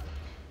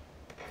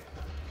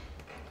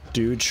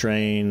 Do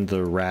train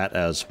the rat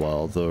as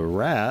well. The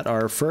rat,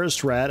 our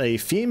first rat, a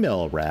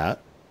female rat,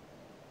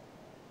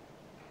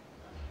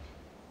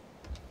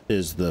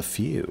 is the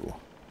few.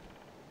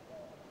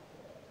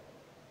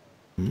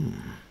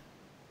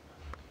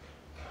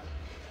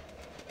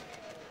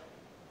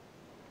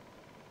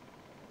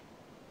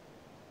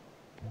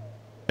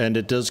 And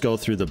it does go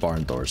through the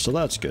barn door, so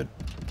that's good.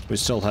 We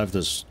still have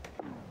this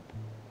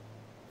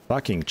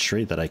fucking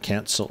tree that I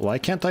can't why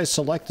can't I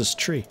select this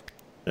tree?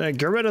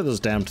 Get rid of this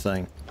damned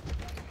thing.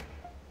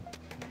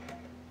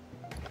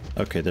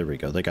 Okay, there we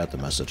go. They got the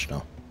message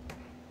now.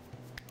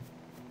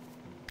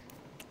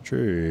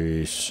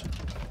 Trees.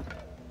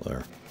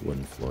 Floor.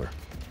 Wooden floor.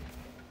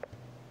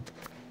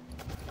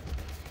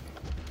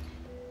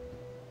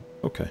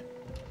 Okay.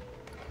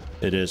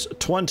 It is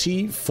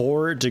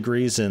 24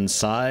 degrees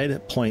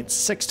inside,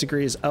 0.6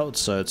 degrees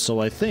outside, so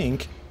I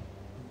think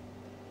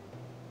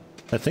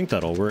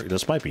that'll work.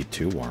 This might be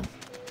too warm.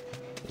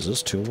 Is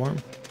this too warm?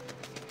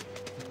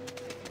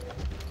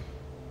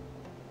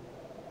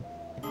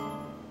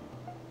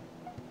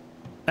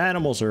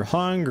 Animals are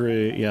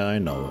hungry. Yeah, I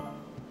know it.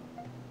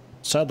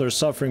 Settlers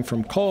suffering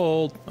from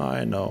cold.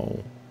 I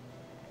know.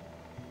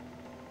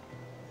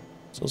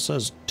 So it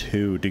says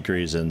 2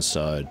 degrees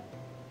inside.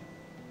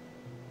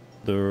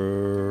 The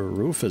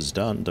roof is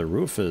done. The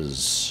roof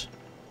is...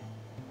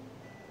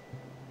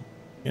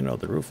 You know,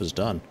 the roof is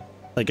done.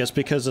 I guess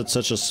because it's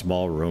such a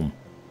small room.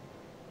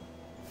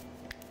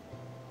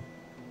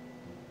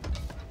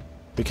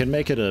 We can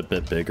make it a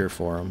bit bigger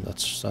for him.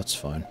 That's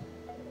fine.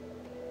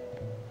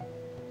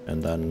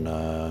 And then,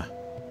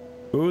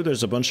 ooh,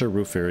 there's a bunch of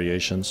roof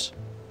variations.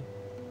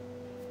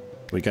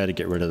 We gotta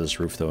get rid of this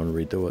roof, though, and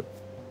redo it.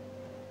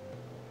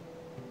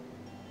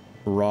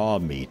 Raw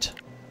meat.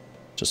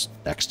 Just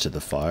next to the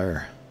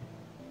fire.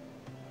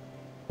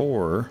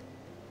 Or...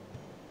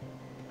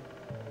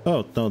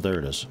 Oh, no, there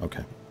it is.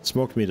 Okay.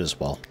 Smoked meat as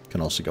well.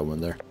 Can also go in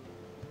there.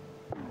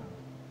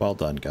 Well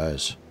done,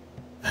 guys.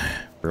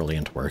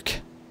 Brilliant work.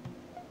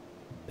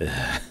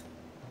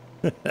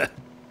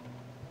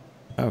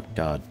 Oh,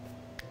 God.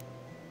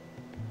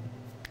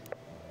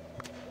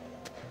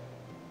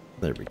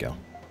 There we go.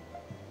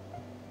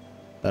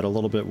 That a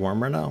little bit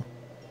warmer now?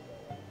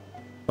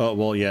 Oh,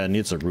 well, yeah, it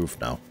needs a roof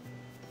now.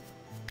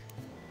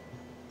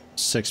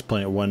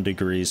 6.1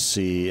 degrees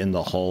C in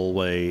the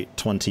hallway,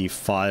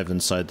 25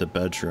 inside the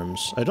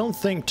bedrooms. I don't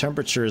think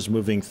temperature is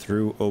moving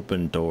through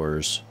open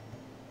doors.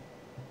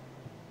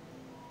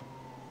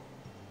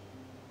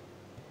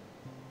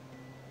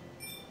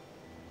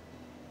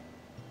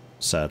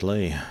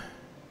 Sadly.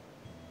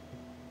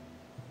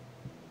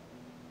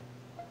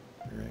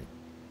 Alright.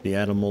 The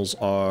animals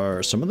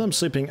are... Some of them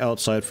sleeping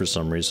outside for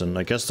some reason.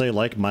 I guess they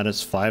like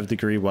 -5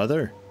 degree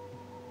weather.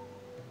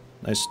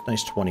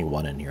 Nice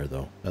 21 in here,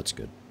 though. That's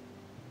good.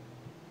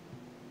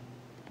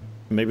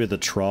 Maybe the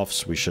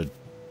troughs we should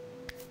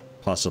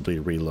possibly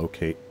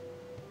relocate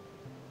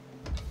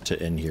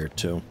to in here,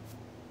 too.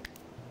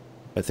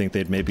 I think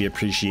they'd maybe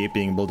appreciate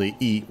being able to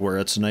eat where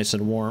it's nice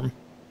and warm.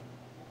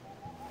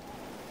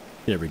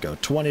 There we go.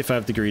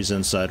 25 degrees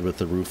inside with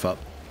the roof up.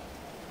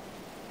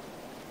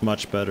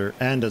 Much better,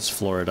 and it's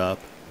floored up.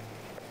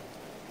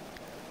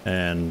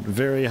 And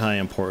very high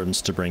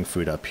importance to bring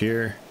food up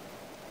here.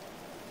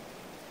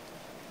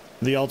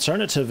 The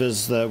alternative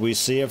is that we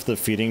see if the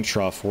feeding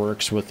trough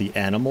works with the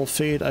animal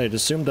feed. I'd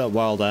assume that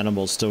wild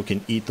animals still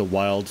can eat the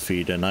wild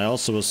feed, and I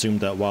also assume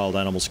that wild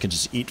animals can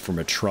just eat from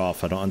a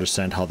trough. I don't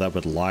understand how that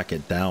would lock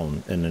it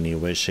down in any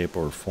way, shape,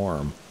 or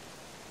form.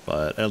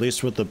 But at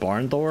least with the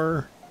barn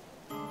door,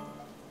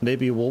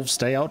 maybe wolves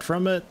stay out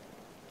from it?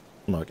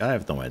 Look, I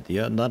have no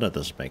idea. None of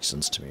this makes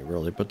sense to me,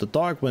 really. But the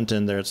dog went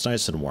in there. It's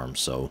nice and warm,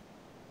 so...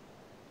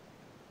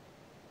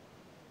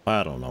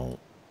 I don't know.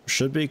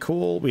 Should be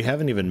cool. We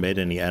haven't even made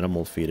any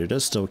animal feed. It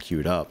is still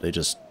queued up. They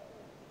just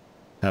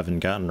haven't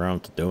gotten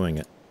around to doing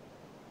it.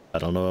 I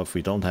don't know if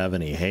we don't have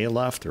any hay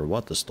left or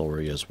what the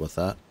story is with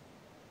that.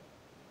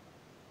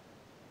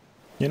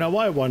 You know,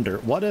 I wonder,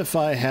 what if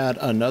I had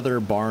another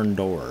barn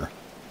door,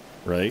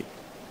 right?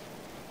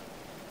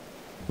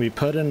 We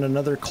put in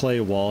another clay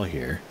wall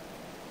here.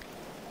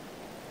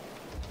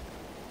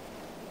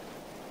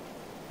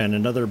 And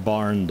another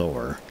barn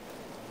door.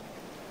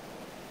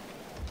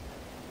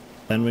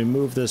 Then we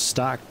move this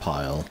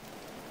stockpile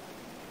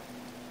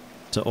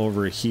to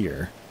over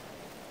here.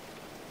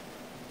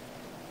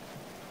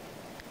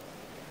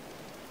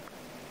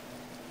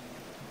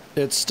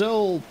 It's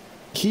still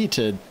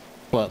heated,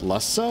 but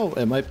less so.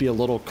 It might be a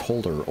little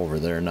colder over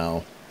there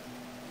now.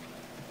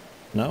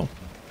 No?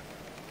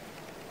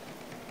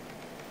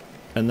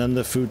 And then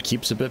the food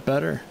keeps a bit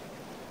better?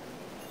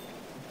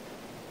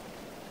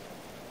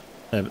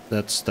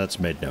 That's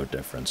made no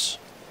difference.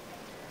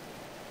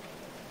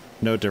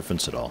 No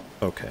difference at all.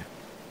 Okay.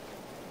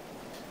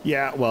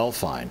 Yeah, well,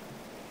 fine.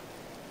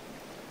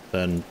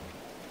 Then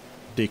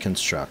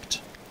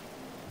deconstruct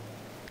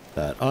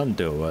that.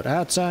 Undo it.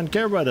 Hatsan,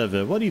 get rid of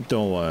it. What are you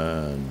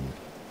doing?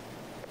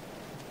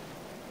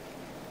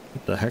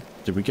 What the heck?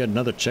 Did we get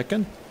another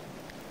chicken?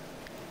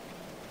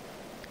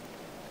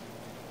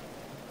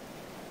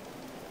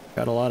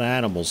 Got a lot of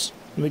animals.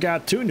 We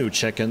got 2 new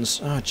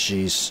chickens. Oh,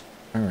 jeez.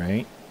 All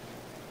right.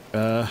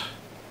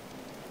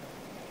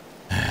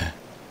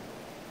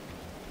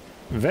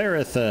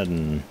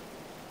 Verithan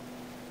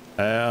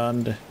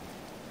and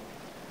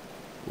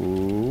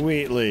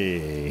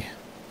Wheatley.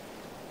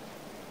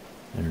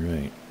 All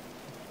right.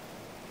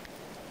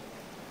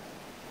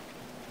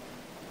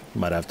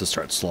 Might have to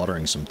start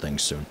slaughtering some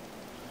things soon.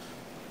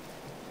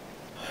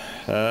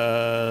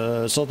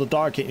 So the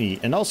dog can eat,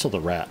 and also the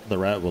rat. The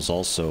rat was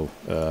also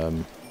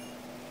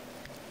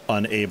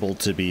unable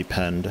to be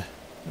penned.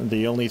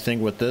 The only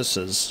thing with this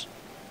is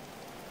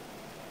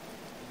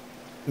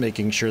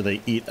making sure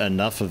they eat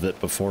enough of it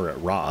before it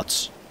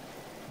rots.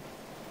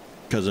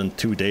 Because in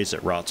 2 days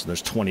it rots and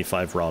there's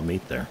 25 raw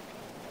meat there.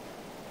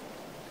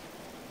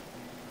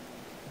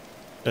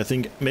 I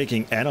think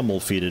making animal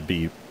feed would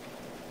be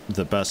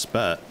the best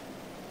bet.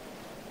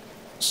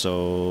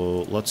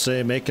 So let's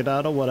say make it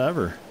out of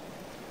whatever.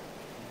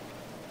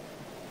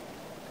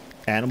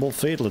 Animal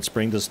feed, let's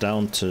bring this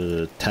down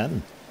to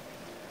 10.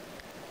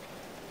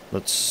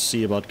 Let's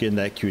see about getting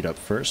that queued up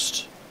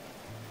first.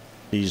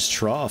 These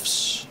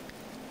troughs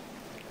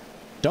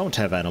don't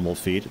have animal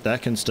feed.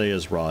 That can stay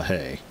as raw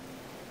hay.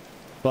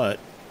 But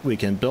we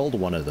can build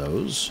one of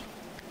those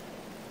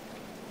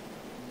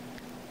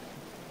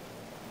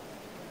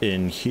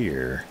in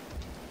here.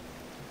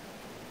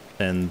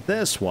 And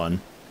this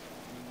one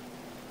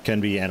can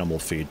be animal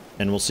feed.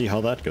 And we'll see how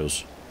that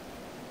goes.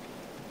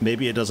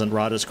 Maybe it doesn't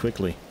rot as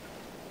quickly.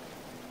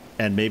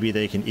 And maybe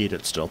they can eat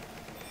it still.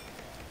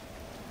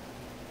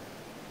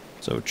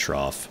 So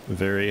trough,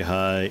 very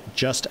high,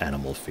 just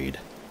animal feed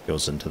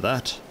goes into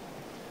that.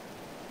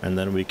 And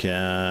then we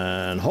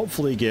can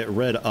hopefully get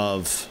rid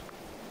of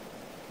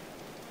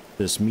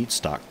this meat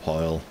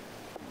stockpile.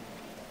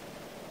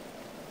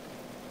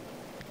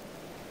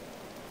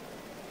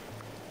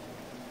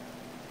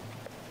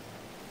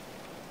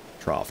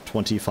 Trough,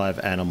 25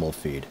 animal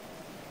feed.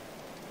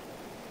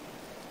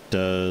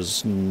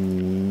 Does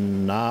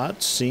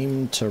not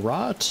seem to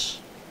rot.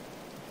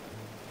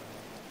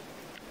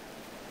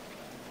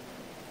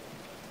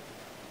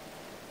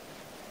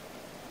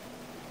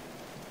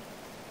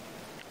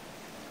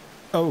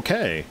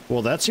 Okay,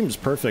 well that seems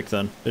perfect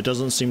then. It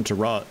doesn't seem to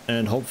rot,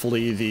 and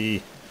hopefully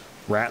the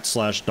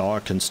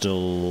rat/dog can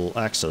still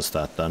access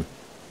that then.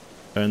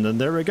 And then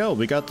there we go,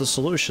 we got the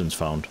solutions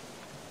found.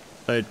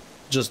 I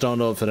just don't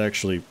know if it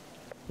actually...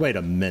 Wait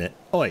a minute.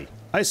 Oi,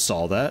 I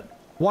saw that.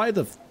 Why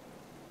the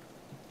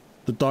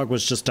dog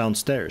was just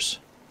downstairs.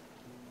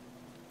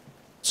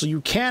 So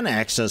you can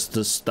access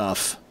this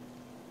stuff.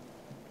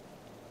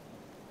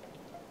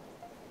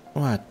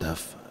 What the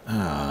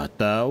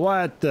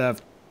what the...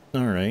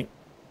 Alright.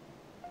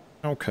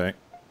 Okay.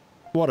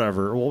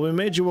 Whatever. Well, we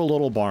made you a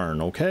little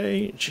barn,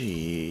 okay?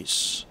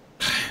 Jeez.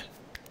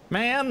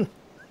 Man!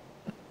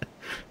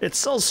 It's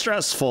so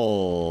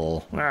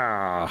stressful.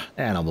 Ah,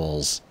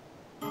 animals.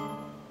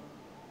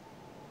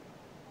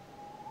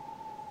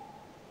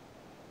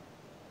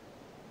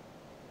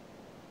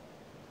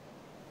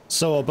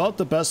 So about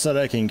the best that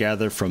I can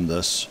gather from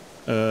this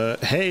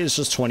Hay is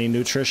just 20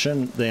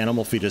 nutrition. The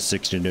animal feed is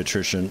 60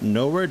 nutrition.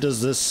 Nowhere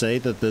does this say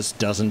that this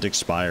doesn't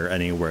expire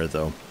anywhere,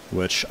 though,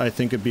 which I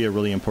think would be a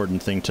really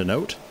important thing to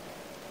note.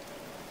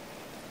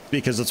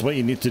 Because it's what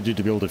you need to do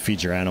to be able to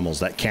feed your animals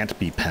that can't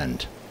be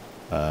penned.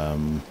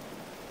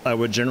 I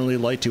would generally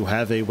like to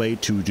have a way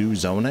to do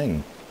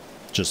zoning.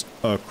 Just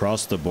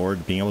across the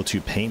board, being able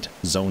to paint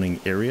zoning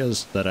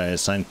areas that I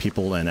assign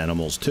people and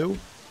animals to.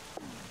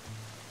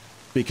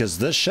 Because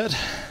this shit,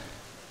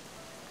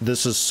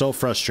 this is so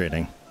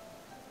frustrating.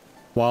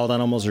 Wild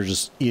animals are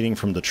just eating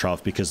from the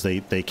trough because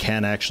they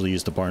can't actually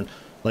use the barn.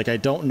 Like, I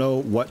don't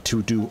know what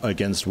to do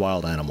against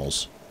wild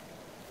animals.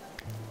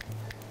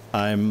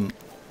 I'm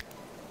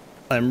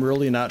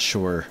really not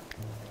sure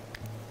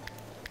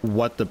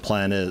what the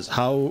plan is.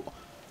 How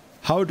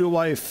do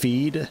I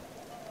feed...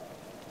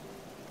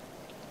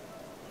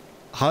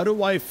 How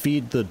do I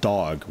feed the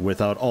dog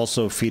without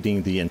also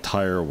feeding the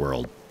entire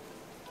world?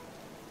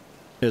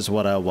 Is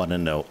what I want to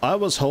know. I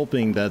was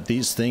hoping that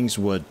these things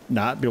would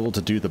not be able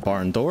to do the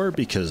barn door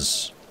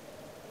because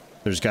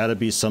there's got to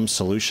be some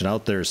solution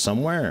out there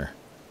somewhere.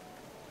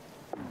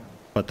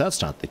 But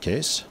that's not the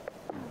case.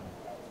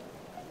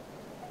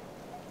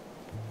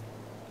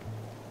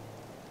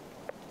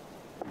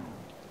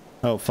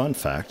 Oh, fun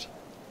fact.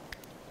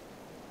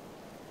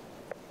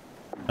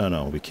 Oh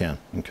no, we can.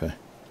 Okay.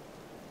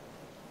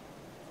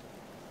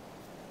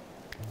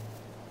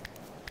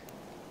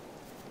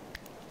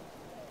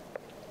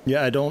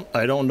 Yeah, I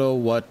don't know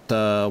what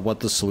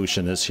the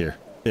solution is here,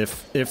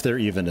 if there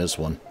even is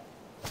one.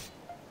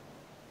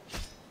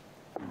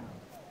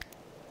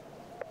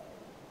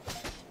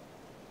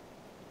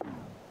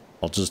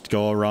 I'll just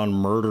go around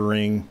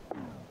murdering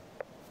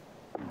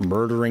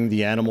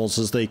the animals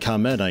as they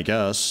come in, I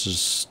guess.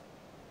 Just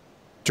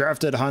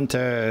drafted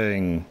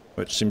hunting,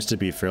 which seems to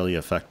be fairly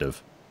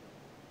effective.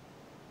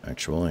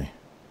 Actually,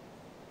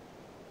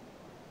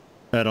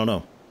 I don't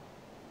know.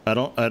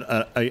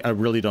 I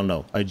really don't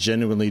know. I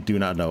genuinely do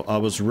not know. I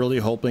was really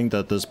hoping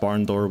that this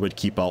barn door would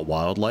keep out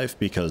wildlife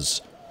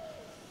because,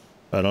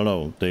 I don't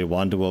know, they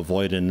want to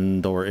avoid an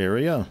indoor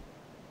area.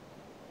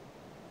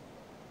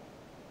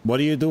 What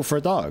do you do for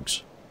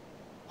dogs?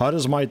 How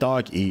does my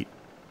dog eat?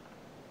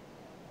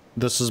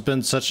 This has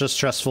been such a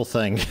stressful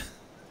thing.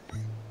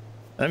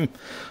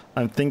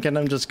 I'm thinking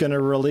I'm just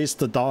gonna release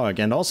the dog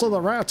and also the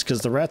rats,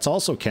 because the rats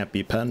also can't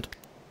be penned.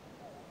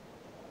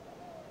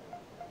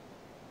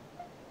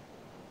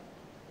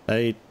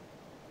 I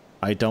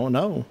don't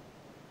know.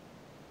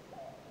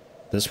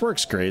 This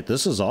works great.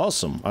 This is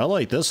awesome. I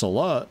like this a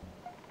lot.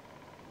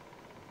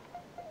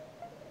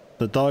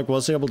 The dog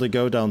was able to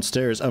go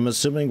downstairs. I'm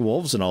assuming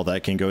wolves and all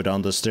that can go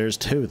down the stairs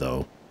too,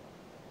 though.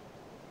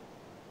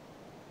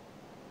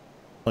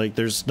 Like,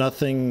 there's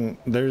nothing...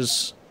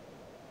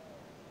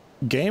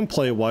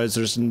 Gameplay-wise,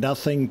 there's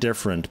nothing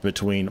different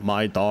between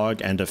my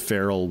dog and a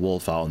feral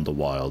wolf out in the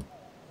wild.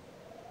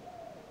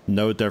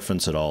 No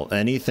difference at all.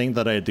 Anything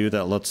that I do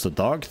that lets the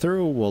dog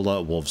through will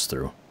let wolves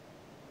through.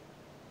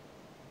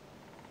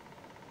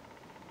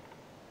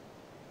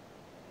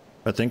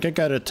 I think I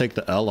gotta take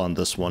the L on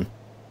this one.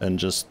 And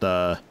just,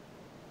 I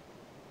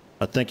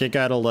think I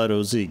gotta let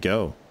OZ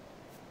go.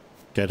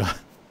 I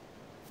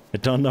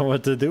don't know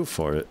what to do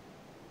for it.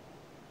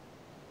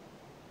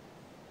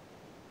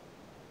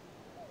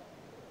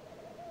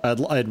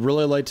 I'd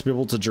really like to be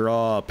able to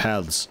draw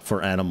paths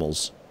for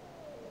animals.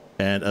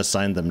 And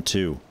assign them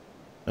to.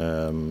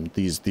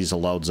 These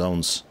allowed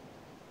zones,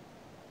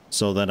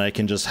 so that I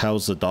can just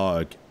house the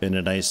dog in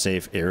a nice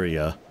safe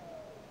area,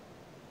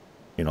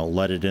 you know,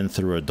 let it in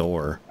through a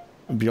door,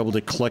 and be able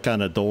to click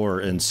on a door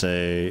and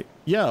say,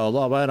 yeah,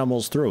 allow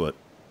animals through it.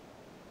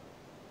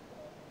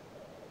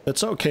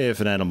 It's okay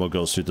if an animal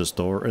goes through this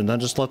door, and then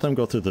just let them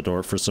go through the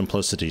door for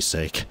simplicity's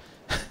sake.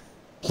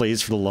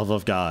 Please, for the love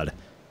of God.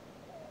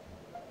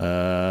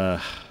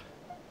 Yeah,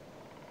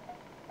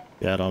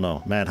 I don't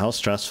know. Man, how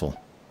stressful.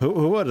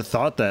 Who would have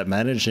thought that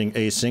managing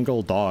a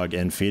single dog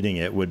and feeding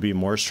it would be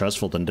more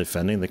stressful than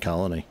defending the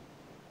colony?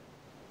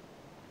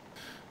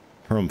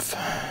 Humph.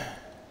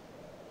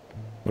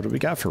 What do we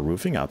got for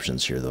roofing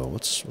options here, though?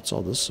 What's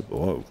all this?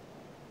 Whoa.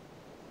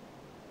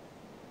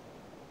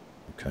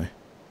 Okay.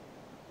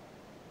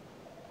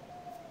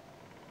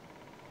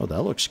 Oh,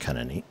 that looks kind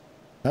of neat.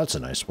 That's a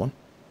nice one.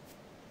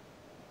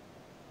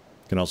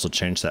 Can also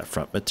change that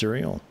front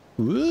material.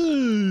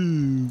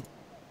 Woo!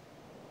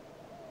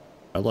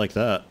 I like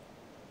that.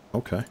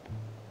 Okay.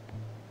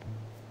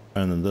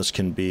 And then this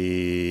can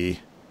be...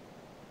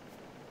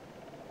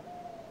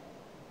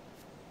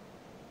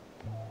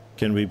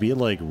 Can we be,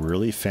 like,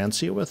 really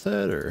fancy with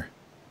it, or...?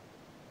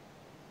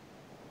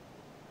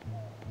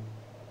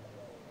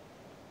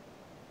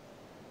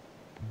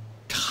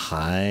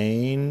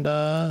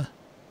 Kinda...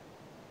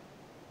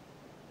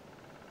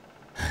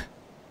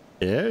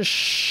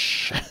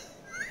 Ish?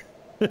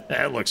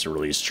 That looks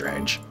really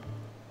strange.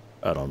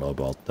 I don't know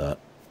about that.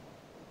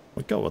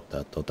 We'll go with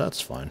that, though.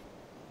 That's fine.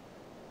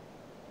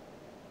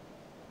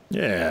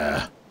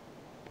 Yeah.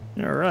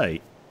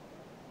 Alright.